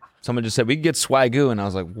idea. Someone just said, we could get Swagoo, and I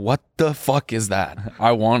was like, what the fuck is that?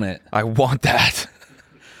 I want it. I want that.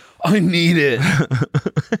 I need it.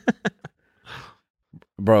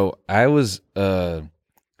 Bro, I was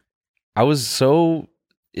so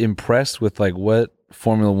impressed with like what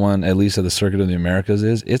Formula One, at least at the Circuit of the Americas,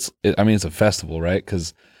 is. It's a festival, right?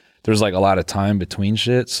 Because there's like a lot of time between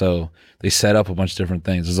shit, so they set up a bunch of different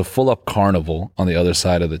things. There's a full-up carnival on the other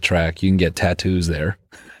side of the track. You can get tattoos there.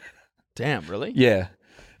 Damn, really? Yeah,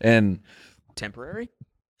 and temporary?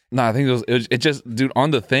 No, I think it just, dude,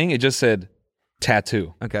 on the thing it just said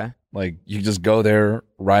tattoo. Okay. Like you just go there,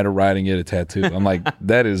 ride a ride, and get a tattoo. I'm like,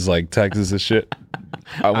 that is like Texas as shit.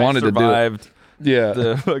 I wanted to do it. Yeah.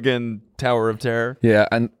 The fucking Tower of Terror. Yeah,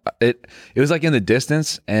 and it was like in the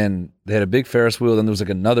distance, and they had a big Ferris wheel. Then there was like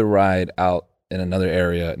another ride out in another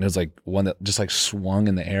area, and it was like one that just like swung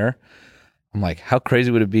in the air. I'm like, how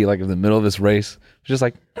crazy would it be like in the middle of this race, just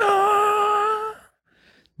like, ah!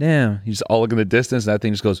 Damn, you just all look in the distance, and that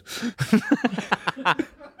thing just goes.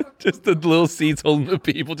 Just the little seats holding the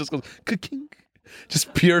people just goes, ka-kink.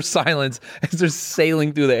 Just pure silence as they're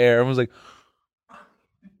sailing through the air. Everyone's like,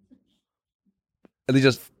 and they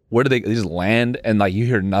just, where do they just land, and like you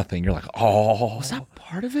hear nothing. You're like, oh, was that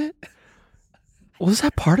part of it? Was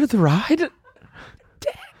that part of the ride?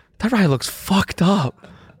 That ride looks fucked up.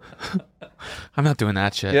 I'm not doing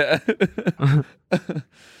that shit. Yeah.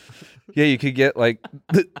 Yeah, you could get like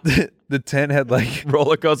the tent had like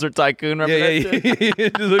Roller Coaster Tycoon.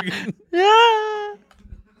 Yeah.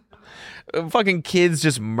 Fucking kids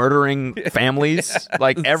just murdering families.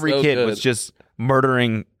 Like every so kid good. was just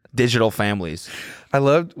murdering digital families. I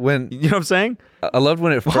loved when, you know what I'm saying? I loved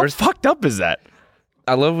when it first. How fucked up is that?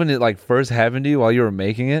 I love when it like first happened to you while you were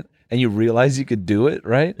making it, and you realized you could do it,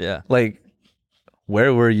 right? Yeah. Like,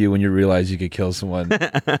 where were you when you realized you could kill someone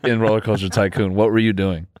in Roller Coaster Tycoon? What were you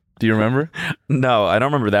doing? Do you remember? No, I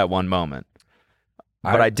don't remember that one moment.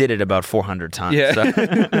 But I did it about 400 times. Yeah. So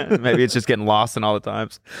maybe it's just getting lost in all the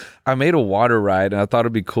times. I made a water ride, and I thought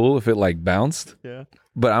it'd be cool if it like bounced. Yeah.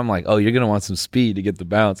 But I'm like, oh, you're gonna want some speed to get the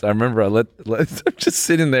bounce. I remember I'm just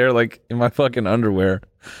sitting there like in my fucking underwear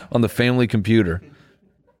on the family computer,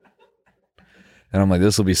 and I'm like,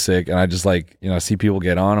 this will be sick. And I just like, I see people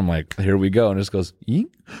get on. I'm like, here we go, and it just goes,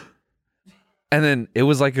 eek. And then it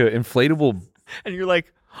was like an inflatable, and you're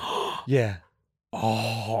like, yeah.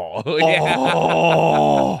 Oh, yeah.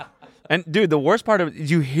 Oh. And dude, the worst part of it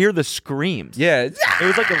is you hear the screams. Yeah. It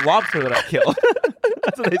was like a lobster that I killed.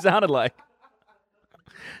 That's what they sounded like.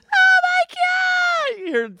 Oh my God! You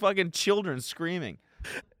hear fucking children screaming.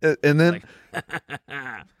 And then,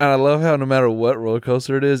 and I love how no matter what roller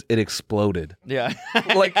coaster it is, it exploded. Yeah.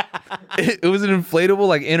 Like, it was an inflatable,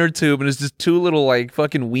 like, inner tube, and it's just two little, like,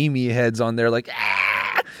 fucking weenie heads on there, like,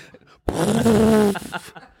 ah!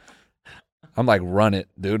 I'm like, run it,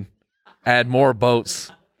 dude. Add more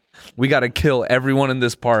boats. We got to kill everyone in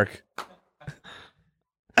this park.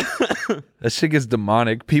 That shit gets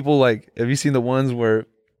demonic. People, like, have you seen the ones where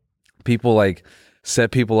people, like,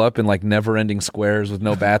 set people up in like never-ending squares with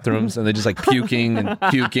no bathrooms, and they just like puking and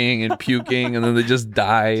puking and puking, and then they just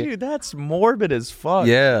die. Dude, that's morbid as fuck.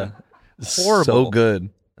 Yeah, Horrible. So good.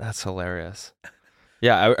 That's hilarious.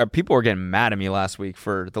 Yeah, people were getting mad at me last week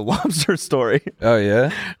for the lobster story. Oh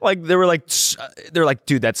yeah, like they're like,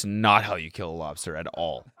 dude, that's not how you kill a lobster at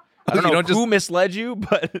all. I don't know who misled you,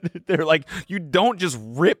 but they're like, you don't just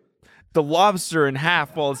rip the lobster in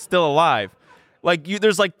half while it's still alive. Like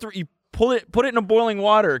there's like you put it in a boiling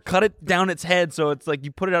water, cut it down its head, so it's like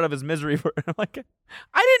you put it out of his misery. I'm like,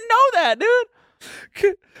 I didn't know that,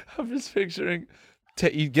 dude. I'm just picturing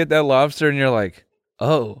you get that lobster and you're like,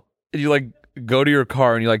 oh, and you like go to your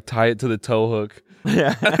car and you like tie it to the tow hook.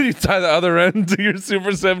 Yeah. And you tie the other end to your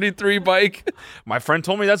Super 73 bike. My friend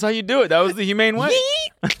told me that's how you do it. That was the humane way.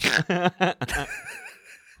 I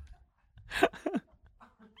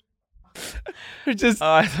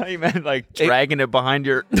thought you meant like dragging it behind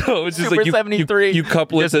your no, it's just Super like 73. You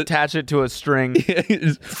couple just it attach it to a string.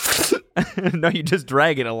 No, you just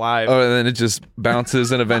drag it alive. Oh, and then it just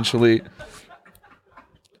bounces and eventually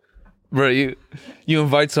bro, you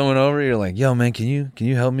invite someone over, you're like, yo man, can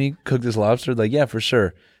you help me cook this lobster? Like, yeah, for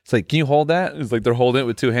sure. It's like, can you hold that? It's like they're holding it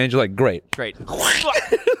with two hands. You're like, great.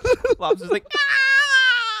 Lobster's like,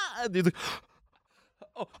 ah! Dude's like,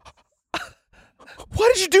 oh.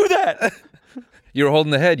 Why did you do that? You were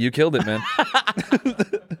holding the head. You killed it, man.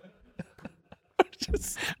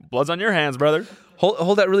 Blood's on your hands, brother.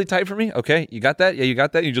 Hold that really tight for me. Okay, you got that? Yeah, you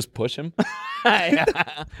got that? You just push him.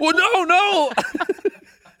 Well, no.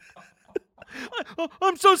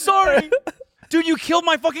 I'm so sorry. Dude, you killed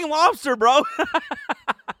my fucking lobster, bro.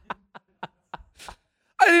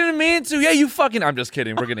 I didn't mean to. Yeah, you fucking... I'm just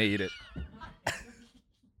kidding. We're going to eat it.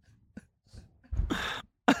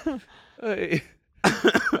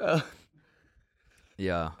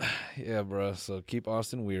 Yeah, bro. So keep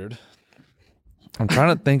Austin weird. I'm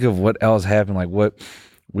trying to think of what else happened. Like what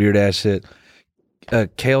weird ass shit.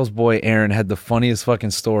 Kale's boy Aaron had the funniest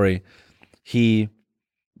fucking story. They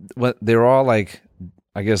were all like,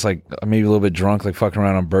 I guess like maybe a little bit drunk, like fucking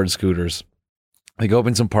around on bird scooters. They go up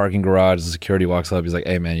in some parking garage. The security walks up. He's like,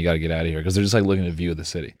 hey man, you got to get out of here. Because they're just like looking at a view of the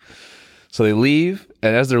city. So they leave.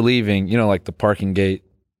 And as they're leaving, you know, like the parking gate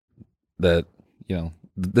that, you know,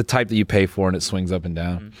 the type that you pay for and it swings up and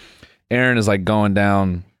down. Mm-hmm. Aaron is like going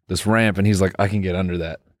down this ramp and he's like, I can get under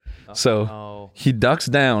that. He ducks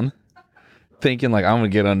down thinking like, I'm going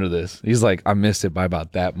to get under this. He's like, I missed it by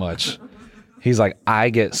about that much. He's like,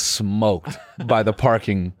 I get smoked by the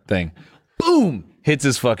parking thing. Boom! Hits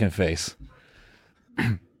his fucking face.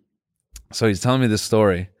 So he's telling me this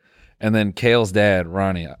story. And then Kale's dad,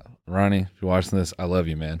 Ronnie, if you're watching this, I love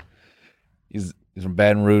you, man. He's from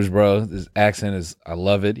Baton Rouge, bro. His accent is, I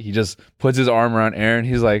love it. He just puts his arm around Aaron.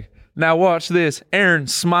 He's like, now watch this. Aaron,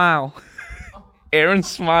 smile. Aaron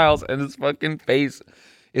smiles and his fucking face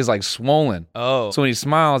is like swollen. Oh. So when he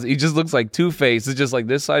smiles, he just looks like Two-Face. It's just like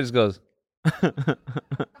this side just goes. And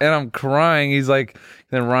I'm crying. He's like,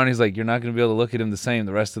 then Ronnie's like, you're not going to be able to look at him the same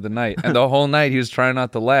the rest of the night. And the whole night he was trying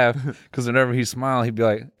not to laugh because whenever he smiled, he'd be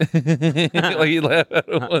like, like he'd laugh out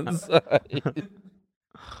of one side.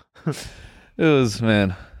 It was,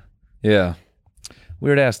 man. Yeah.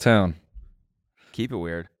 Weird ass town. Keep it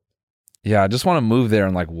weird. Yeah. I just want to move there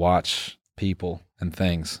and like watch people and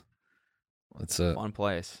things. It's a fun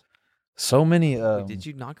place. So many. Wait, did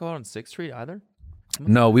you not go out on 6th Street either?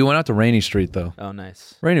 No, we went out to Rainy Street though. Oh,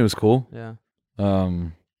 nice. Rainy was cool. Yeah.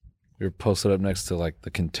 We were posted up next to like the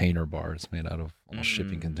container bar. It's made out of all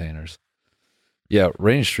shipping containers. Yeah,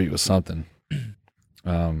 Rainy Street was something.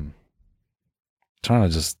 Trying to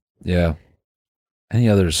just any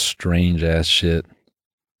other strange ass shit?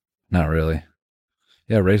 Not really.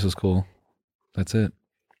 Yeah, race was cool. That's it.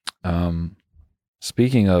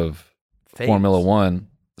 Speaking of Formula One,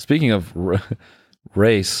 speaking of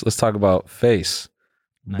race, let's talk about Face.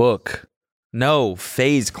 Nice. Book. No,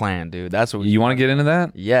 FaZe Clan, dude. That's what you want to get into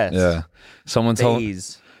that? Yes. Yeah. Someone told me on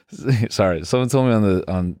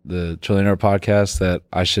the Trillionaire podcast that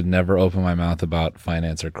I should never open my mouth about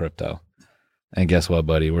finance or crypto. And guess what,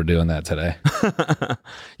 buddy? We're doing that today.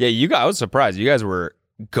 Yeah, I was surprised. You guys were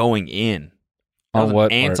going in on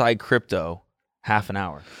what anti-crypto half an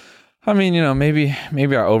hour. I mean, you know, maybe I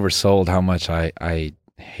oversold how much I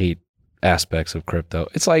hate aspects of crypto.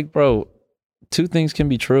 It's like, bro, two things can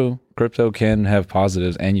be true. Crypto can have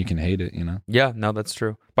positives and you can hate it, you know? Yeah, no, that's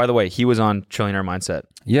true. By the way, he was on Trillionaire Mindset.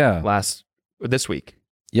 Yeah. This week.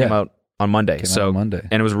 Yeah. Came out on Monday.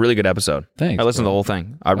 And it was a really good episode. Thanks. I listened to the whole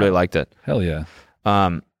thing. I really liked it. Hell yeah.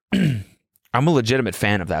 I'm a legitimate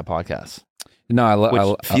fan of that podcast. No,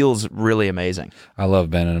 which feels really amazing. I love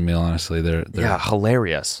Ben and Emil, honestly. They're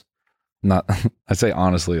hilarious. not. I say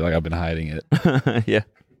honestly, like I've been hiding it. Yeah.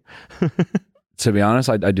 To be honest,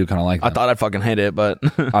 I do kind of like them. I thought I'd fucking hate it, but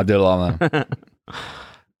I did a lot of them.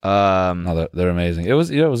 um, They're amazing. It was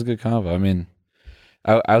it was a good combo. I mean,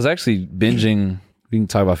 I was actually binging. We can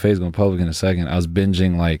talk about FaZe going public in a second. I was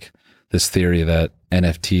binging like this theory that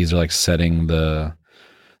NFTs are like setting the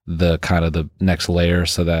kind of the next layer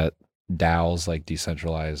so that DAOs, like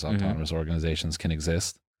decentralized autonomous organizations, can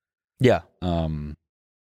exist. yeah.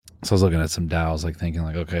 So I was looking at some DAOs, like thinking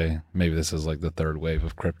like, okay, maybe this is like the third wave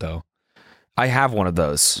of crypto. I have one of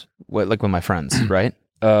those, like with my friends, right?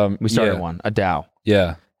 We started one, a DAO.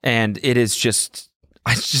 Yeah. And it's just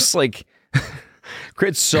like,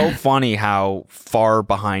 it's so funny how far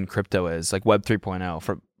behind crypto is, like Web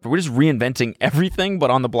 3.0. We're just reinventing everything,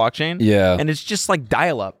 but on the blockchain. Yeah. And it's just like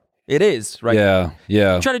dial up. It is, right? Yeah.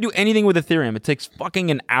 Yeah. You try to do anything with Ethereum, it takes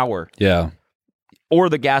fucking an hour. Yeah. Or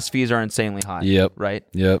the gas fees are insanely high. Yep. Right?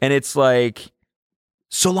 Yep. And it's like,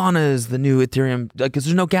 Solana is the new Ethereum, because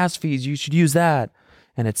there's no gas fees. You should use that.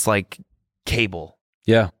 And it's like cable,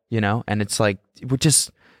 Yeah. you know? And it's like, we're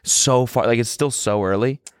just so far, like it's still so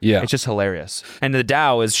early. Yeah. It's just hilarious. And the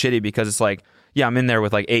DAO is shitty because it's like, yeah, I'm in there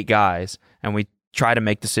with like 8 guys and we try to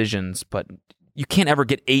make decisions, but you can't ever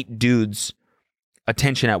get 8 dudes'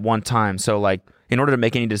 attention at one time. So like, in order to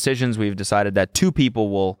make any decisions, we've decided that 2 people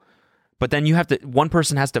will, but then one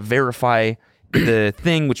person has to verify the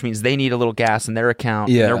thing, which means they need a little gas in their account,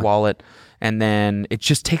 in their wallet, and then it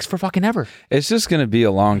just takes for fucking ever. It's just going to be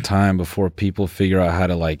a long time before people figure out how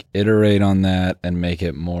to like iterate on that and make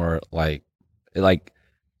it more like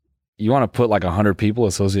you want to put like 100 people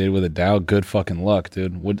associated with a DAO. Good fucking luck,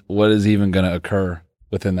 dude. What is even going to occur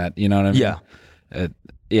within that? You know what I mean? Yeah.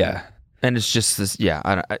 Yeah. And it's just this. Yeah.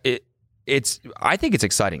 I think it's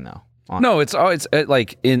exciting though. No, it's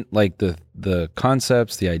like in like the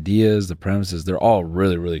concepts, the ideas, the premises, they're all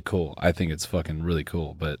really, really cool. I think it's fucking really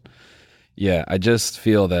cool. But yeah, I just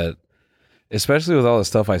feel that, especially with all the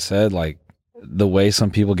stuff I said, like the way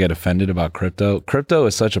some people get offended about crypto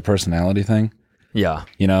is such a personality thing. Yeah.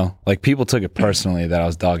 You know, like people took it personally that I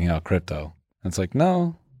was dogging out crypto. And it's like,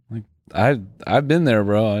 no, like I've been there,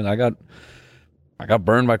 bro. And I got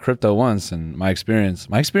burned by crypto once, and my experience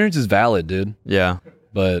is valid, dude. Yeah.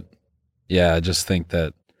 But yeah, I just think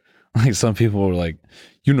that like some people were like,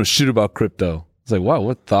 you know shit about crypto. It's like, wow,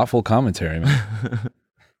 what thoughtful commentary, man.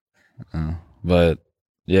 But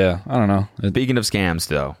yeah, I don't know. Speaking of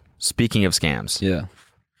scams, Yeah.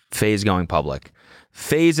 FaZe going public.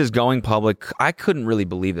 FaZe is going public. I couldn't really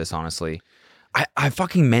believe this, honestly. I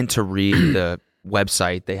fucking meant to read the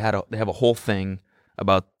website. They have a whole thing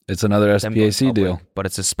about It's another them going SPAC public, deal. but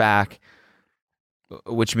it's a SPAC,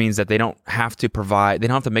 which means that they don't have to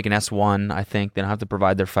make an S1, I think. They don't have to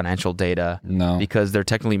provide their financial data. No. Because they're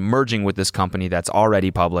technically merging with this company that's already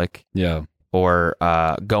public Yeah. or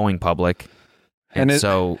going public. And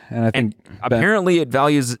I think apparently it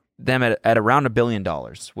values them at around $1 billion,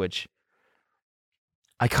 which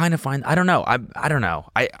I kind of find, I don't know. I don't know.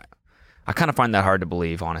 I kind of find that hard to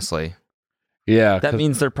believe, honestly. Yeah. That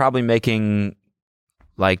means they're probably making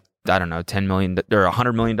like, I don't know, $10 million or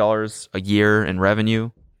 $100 million a year in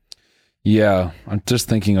revenue. Yeah. I'm just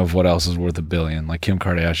thinking of what else is worth $1 billion. Like Kim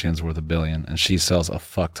Kardashian's worth $1 billion, and she sells a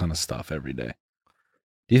fuck ton of stuff every day.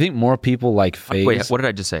 Do you think more people like FaZe? Wait, what did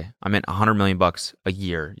I just say? I meant $100 million a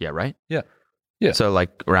year. Yeah, right? Yeah. Yeah. So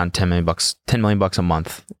like around $10 million a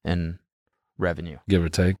month in revenue. Give or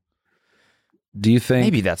take. Do you think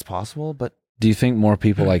Maybe that's possible, but do you think more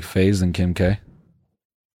people like FaZe than Kim K?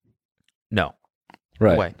 no.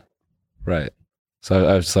 Right. Way. Right. So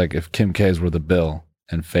I was like, if Kim K is worth $1 billion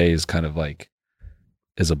and FaZe kind of like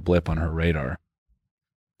is a blip on her radar,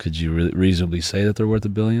 could you reasonably say that they're worth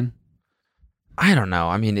 $1 billion? I don't know.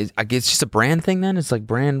 I mean, I guess it's just a brand thing then. It's like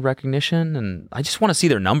brand recognition, and I just want to see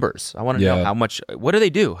their numbers. I want to know how much, what do they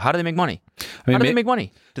do? How do they make money? How do they make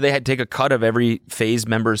money? Do they take a cut of every FaZe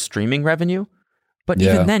member's streaming revenue? But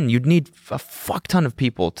even then, you'd need a fuck ton of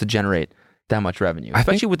people to generate that much revenue,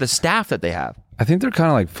 especially with the staff that they have. I think they're kind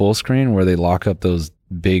of like Full Screen, where they lock up those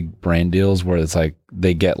big brand deals where it's like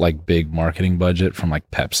they get like big marketing budget from like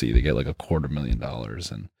Pepsi. They get like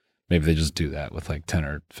 $250,000, and maybe they just do that with like 10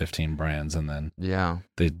 or 15 brands, and then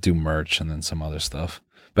they do merch and then some other stuff.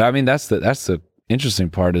 But I mean, that's the interesting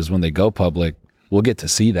part is when they go public, we'll get to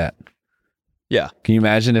see that. Yeah. Can you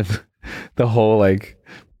imagine if the whole like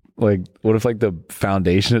what if like the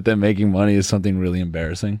foundation of them making money is something really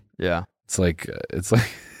embarrassing? Yeah. It's like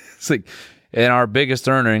and our biggest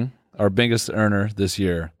earner this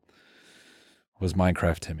year was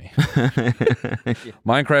Minecraft Timmy.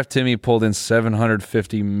 Minecraft Timmy pulled in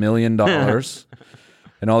 $750 million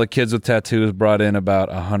And all the kids with tattoos brought in about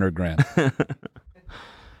 $100,000.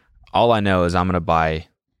 All I know is I'm going to buy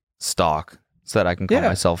stock so that I can call Yeah.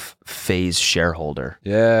 myself Phase shareholder.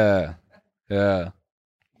 Yeah. Yeah.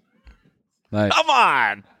 Nice. Come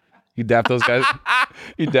on. You dap those guys?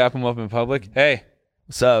 You dap them up in public? Hey.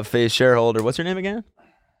 What's up, Phase shareholder? What's your name again?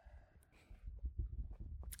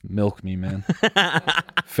 Milk me, man.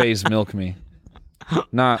 Phase milk me.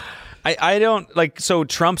 Not. I don't like, so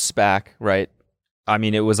Trump's back, right? I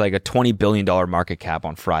mean, it was like a $20 billion market cap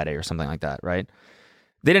on Friday or something like that, right?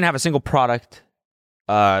 They didn't have a single product.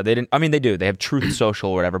 They didn't, I mean, they do. They have Truth Social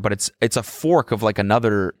or whatever, but it's a fork of like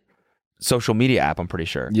another social media app, I'm pretty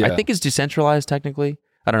sure. Yeah. I think it's decentralized technically.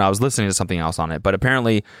 I don't know. I was listening to something else on it, but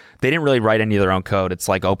apparently they didn't really write any of their own code. It's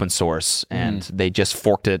like open source and they just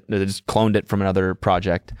forked it. They just cloned it from another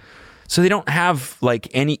project. So they don't have like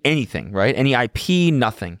anything, right? Any IP,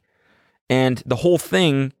 nothing. And the whole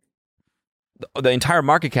thing, the entire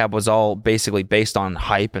market cap was all basically based on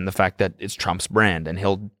hype and the fact that it's Trump's brand and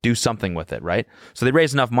he'll do something with it, right? So they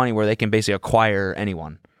raised enough money where they can basically acquire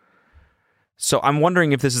anyone. So I'm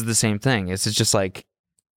wondering if this is the same thing. It's just like,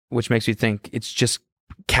 which makes me think it's just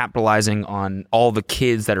capitalizing on all the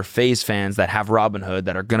kids that are FaZe fans that have Robinhood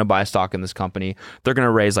that are going to buy stock in this company. They're going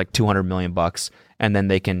to raise like $200 million and then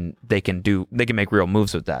they can make real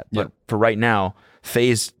moves with that. Yep. But for right now,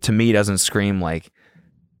 FaZe to me doesn't scream like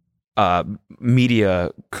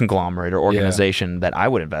media conglomerate or organization that I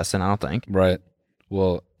would invest in, I don't think. Right.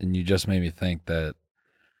 Well, and you just made me think that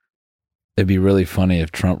it'd be really funny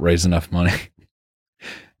if Trump raised enough money.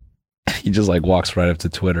 He just like walks right up to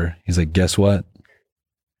Twitter. He's like, guess what?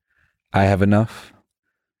 I have enough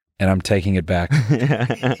and I'm taking it back.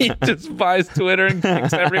 He just buys Twitter and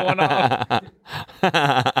kicks everyone off.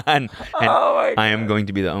 and I am going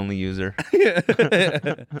to be the only user.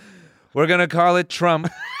 We're going to call it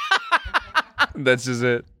Trump. That's just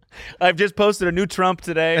it. I've just posted a new Trump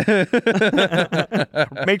today.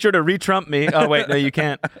 Make sure to re-Trump me. Oh, wait, no, you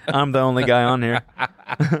can't. I'm the only guy on here.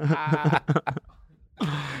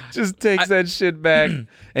 Just takes that shit back.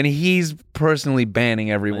 And he's personally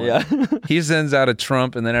banning everyone. Yeah. He sends out a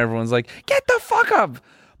Trump and then everyone's like, get the fuck up.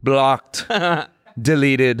 Blocked.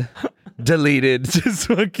 Deleted. Just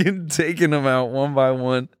fucking taking them out one by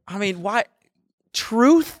one. I mean, why?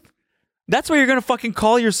 Truth? That's what you're going to fucking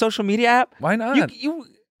call your social media app? Why not? You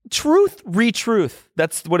Truth, retruth.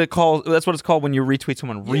 That's what it's called when you retweet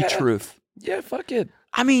someone. Yeah. Retruth. Yeah, fuck it.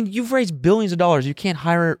 I mean, you've raised billions of dollars. You can't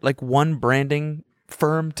hire like one branding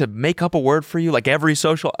firm to make up a word for you, like every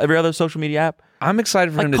other social media app. I'm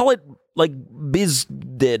excited for him to call it like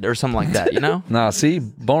BizDid or something like that. You know? Nah, see,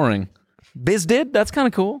 boring. BizDid. That's kind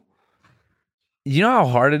of cool. You know how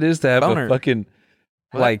hard it is to have Boner. a fucking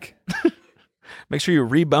like. Make sure you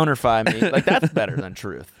re-bonerfy me. Like that's better than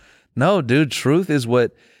Truth. No, dude, truth is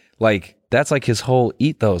what, like, that's like his whole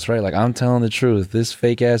ethos, right? Like, I'm telling the truth. This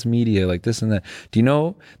fake ass media, like this and that. Do you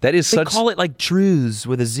know that is They call it like Truths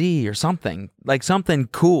with a Z or something, like something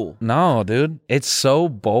cool. No, dude, it's so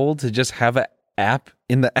bold to just have an app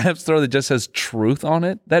in the app store that just says truth on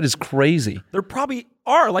it. That is crazy. There probably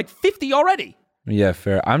are like 50 already. Yeah,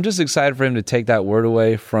 fair. I'm just excited for him to take that word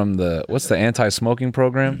away from what's the anti-smoking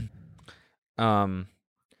program?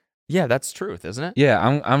 Yeah, that's Truth, isn't it?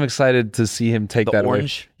 Yeah, I'm excited to see him take The that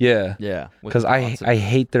orange? away. Yeah. Yeah. Because I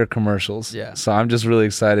hate their commercials. Yeah. So I'm just really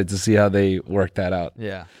excited to see how they work that out.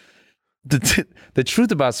 Yeah. The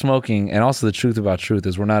truth about smoking and also the truth about truth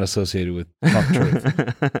is we're not associated with Trump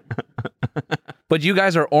truth. But you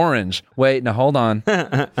guys are orange. Wait, now hold on.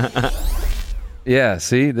 Yeah,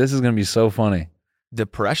 see? This is going to be so funny.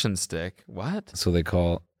 Depression stick. What? That's what they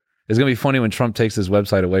call. It's going to be funny when Trump takes his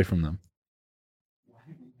website away from them.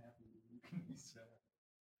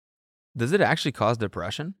 Does it actually cause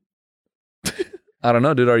depression? I don't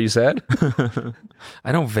know, dude. Are you sad?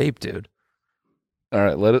 I don't vape, dude. All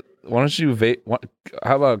right, why don't you vape?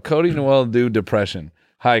 How about Cody Noel do depression?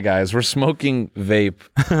 Hi, guys. We're smoking vape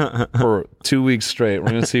for 2 weeks straight. We're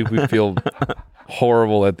going to see if we feel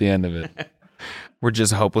horrible at the end of it. We're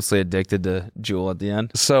just hopelessly addicted to Juul at the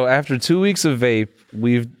end. So after 2 weeks of vape,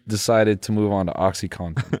 we've decided to move on to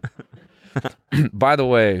OxyContin. By the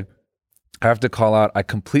way, I have to call out, I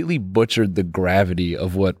completely butchered the gravity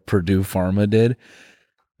of what Purdue Pharma did.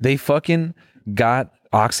 They fucking got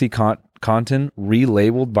OxyContin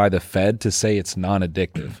relabeled by the Fed to say it's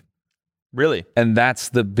non-addictive. Really? And that's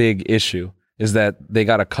the big issue, is that they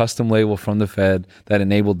got a custom label from the Fed that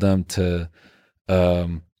enabled them to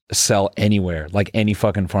sell anywhere, like any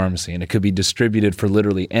fucking pharmacy. And it could be distributed for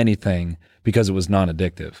literally anything because it was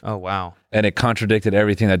non-addictive. Oh, wow. And it contradicted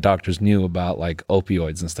everything that doctors knew about like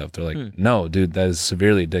opioids and stuff. They're like, no, dude, that is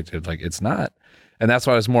severely addictive. Like, it's not. And that's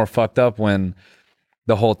why it was more fucked up when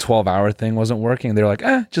the whole 12-hour thing wasn't working. They were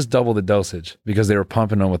like, just double the dosage because they were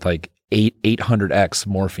pumping them with like 800x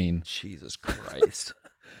morphine. Jesus Christ.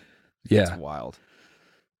 Yeah. That's wild.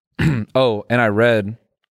 Oh, and I'm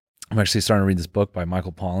actually starting to read this book by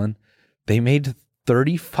Michael Pollan. They made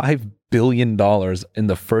 $35 billion in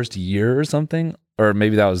the first year or something, or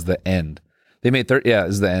maybe that was the end. They made it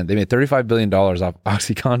was the end. They made $35 billion off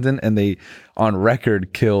OxyContin, and they, on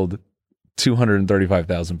record, killed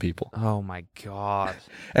 235,000 people. Oh my God.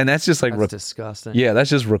 And that's just like That's disgusting. Yeah, that's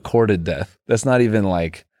just recorded death. That's not even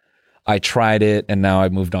like I tried it and now I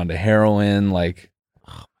moved on to heroin. Like,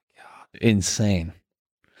 oh my God, insane.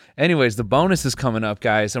 Anyways, the bonus is coming up,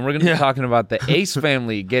 guys, and we're going to be talking about the Ace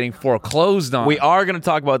family getting foreclosed on. We are going to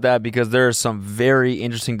talk about that because there are some very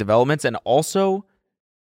interesting developments, and also,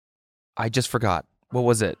 I just forgot. What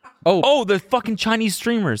was it? Oh, the fucking Chinese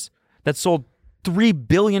streamers that sold $3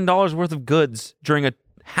 billion worth of goods during a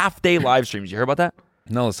half-day live stream. Did you hear about that?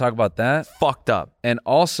 No, let's talk about that. Fucked up. And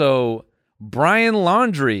also, Brian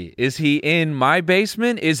Laundrie. Is he in my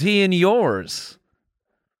basement? Is he in yours?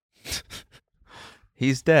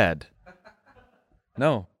 He's dead.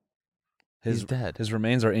 No. He's dead. His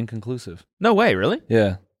remains are inconclusive. No way, really?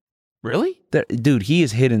 Yeah. Really? Dude, he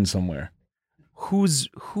is hidden somewhere. Whose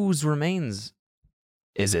remains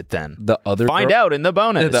is it then? The other Find out in the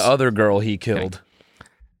bonus. The other girl he killed.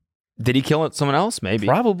 Did he kill someone else? Maybe.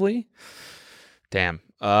 Probably. Damn.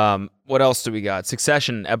 What else do we got?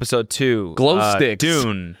 Succession, episode 2. Glow sticks.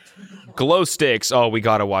 Dune. Glow sticks. Oh, we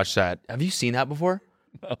gotta watch that. Have you seen that before?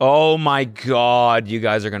 No. Oh my God. You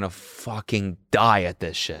guys are gonna fucking die at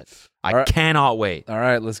this shit. I cannot wait. All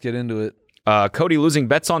right, let's get into it. Cody losing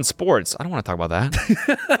bets on sports. I don't want to talk about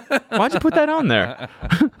that. Why'd you put that on there?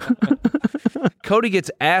 Cody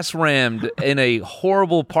gets ass rammed in a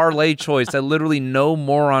horrible parlay choice that literally no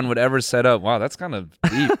moron would ever set up. Wow, that's kind of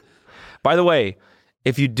deep. By the way,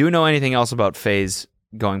 if you do know anything else about FaZe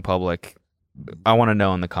going public, I want to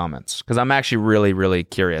know in the comments because I'm actually really, really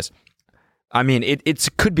curious. I mean, it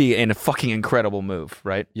could be a fucking incredible move,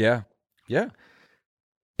 right? Yeah. Yeah.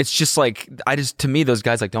 It's just like, to me, those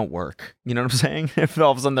guys like don't work. You know what I'm saying? If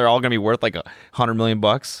all of a sudden they're all going to be worth like $100 million,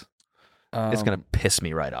 it's going to piss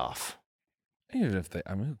me right off. Even if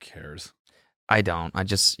who cares? I don't. I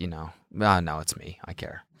just, no, it's me. I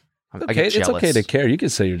care. I get jealous. It's okay to care. You can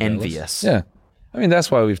say you're jealous. Envious. Yeah. I mean, that's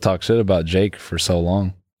why we've talked shit about Jake for so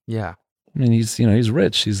long. Yeah. I mean, he's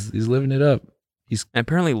rich. He's living it up. And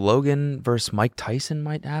apparently Logan versus Mike Tyson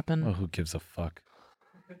might happen. Oh, who gives a fuck?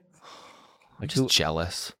 I'm just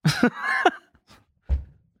jealous.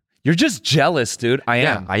 You're just jealous, dude. I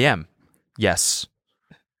am. I am. Yes.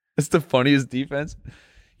 It's the funniest defense.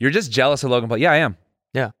 You're just jealous of Logan Paul. Yeah, I am.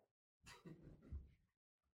 Yeah.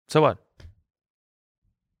 So what?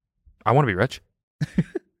 I want to be rich.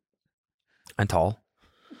 And tall.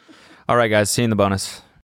 All right, guys. See you in the bonus.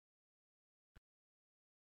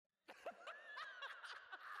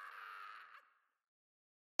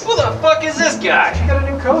 Who the fuck is this guy? You got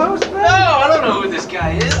a new co-host, man? No, I don't know who this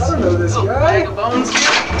guy is. I don't know this Little guy. bag of bones.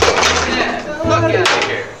 Yeah, fuck out of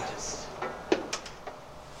here.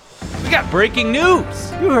 We got breaking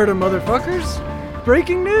news! You heard it, motherfuckers.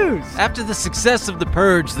 Breaking news! After the success of The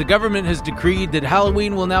Purge, the government has decreed that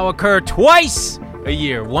Halloween will now occur twice a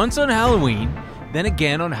year. Once on Halloween, then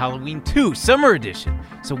again on Halloween 2, Summer Edition.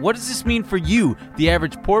 So what does this mean for you, the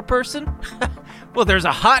average poor person? Well, there's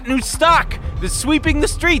a hot new stock that's sweeping the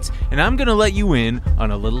streets, and I'm gonna let you in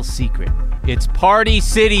on a little secret. It's Party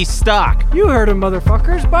City stock. You heard it,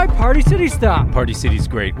 motherfuckers. Buy Party City stock. Party City's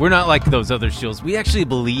great. We're not like those other shills. We actually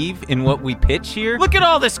believe in what we pitch here. Look at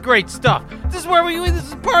all this great stuff. This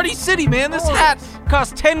is Party City, man. This hat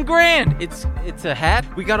costs 10 grand. It's a hat.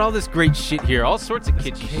 We got all this great shit here. All sorts of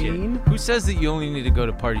kitschy shit. Who says that you only need to go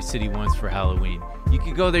to Party City once for Halloween? You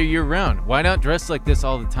could go there year-round. Why not dress like this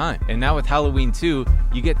all the time? And now with Halloween 2,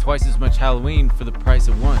 you get twice as much Halloween for the price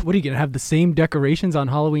of one. What are you going to have the same decorations on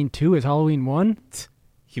Halloween 2 as Halloween 1?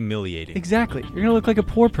 Humiliating. Exactly. You're going to look like a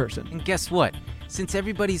poor person. And guess what? Since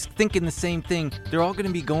everybody's thinking the same thing, they're all going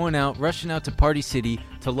to be rushing out to Party City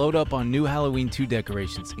to load up on new Halloween 2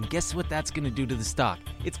 decorations. And guess what that's going to do to the stock?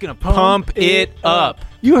 It's going to pump it up.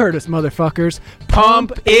 You heard us, motherfuckers.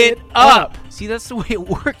 Pump it up. See, that's the way it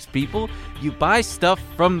works, people. You buy stuff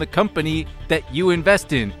from the company that you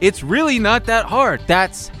invest in. It's really not that hard.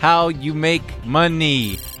 That's how you make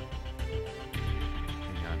money.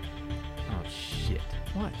 Hang on. Oh, shit.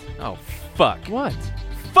 What? Oh, fuck. What?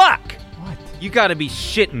 Fuck! What? You gotta be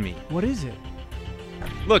shitting me. What is it?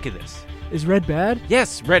 Look at this. Is red bad?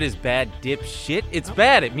 Yes, red is bad, dipshit. It's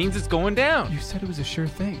bad. It means it's going down. You said it was a sure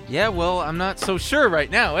thing. Yeah, well, I'm not so sure right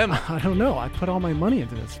now, am I? I don't know. I put all my money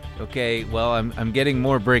into this. Okay, well, I'm getting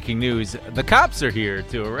more breaking news. The cops are here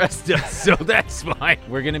to arrest us, so that's fine.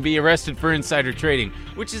 We're going to be arrested for insider trading,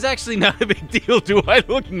 which is actually not a big deal. Do I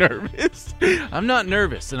look nervous? I'm not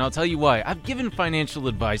nervous, and I'll tell you why. I've given financial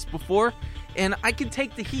advice before, and I can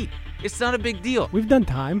take the heat. It's not a big deal. We've done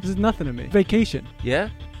time. This is nothing to me. Vacation. Yeah?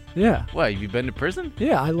 Yeah. Why, have you been to prison?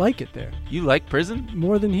 Yeah, I like it there. You like prison?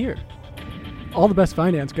 More than here. All the best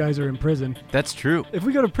finance guys are in prison. That's true. If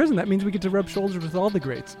we go to prison, that means we get to rub shoulders with all the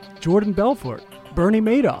greats. Jordan Belfort. Bernie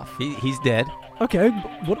Madoff. He's dead. Okay,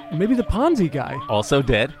 what? Maybe the Ponzi guy. Also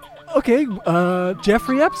dead. Okay,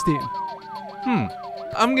 Jeffrey Epstein.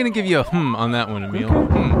 I'm going to give you a on that one, Emil.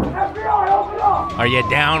 Are you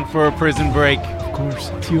down for a prison break? Of course.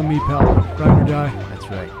 It's you and me, pal. Ride or die. That's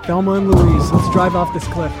right. Thelma and Louise. Let's drive off this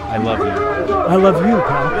cliff. I love you. I love you,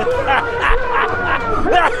 pal.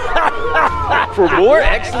 For more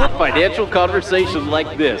excellent financial conversation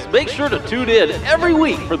like this, make sure to tune in every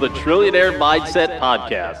week for the Trillionaire Mindset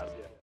Podcast.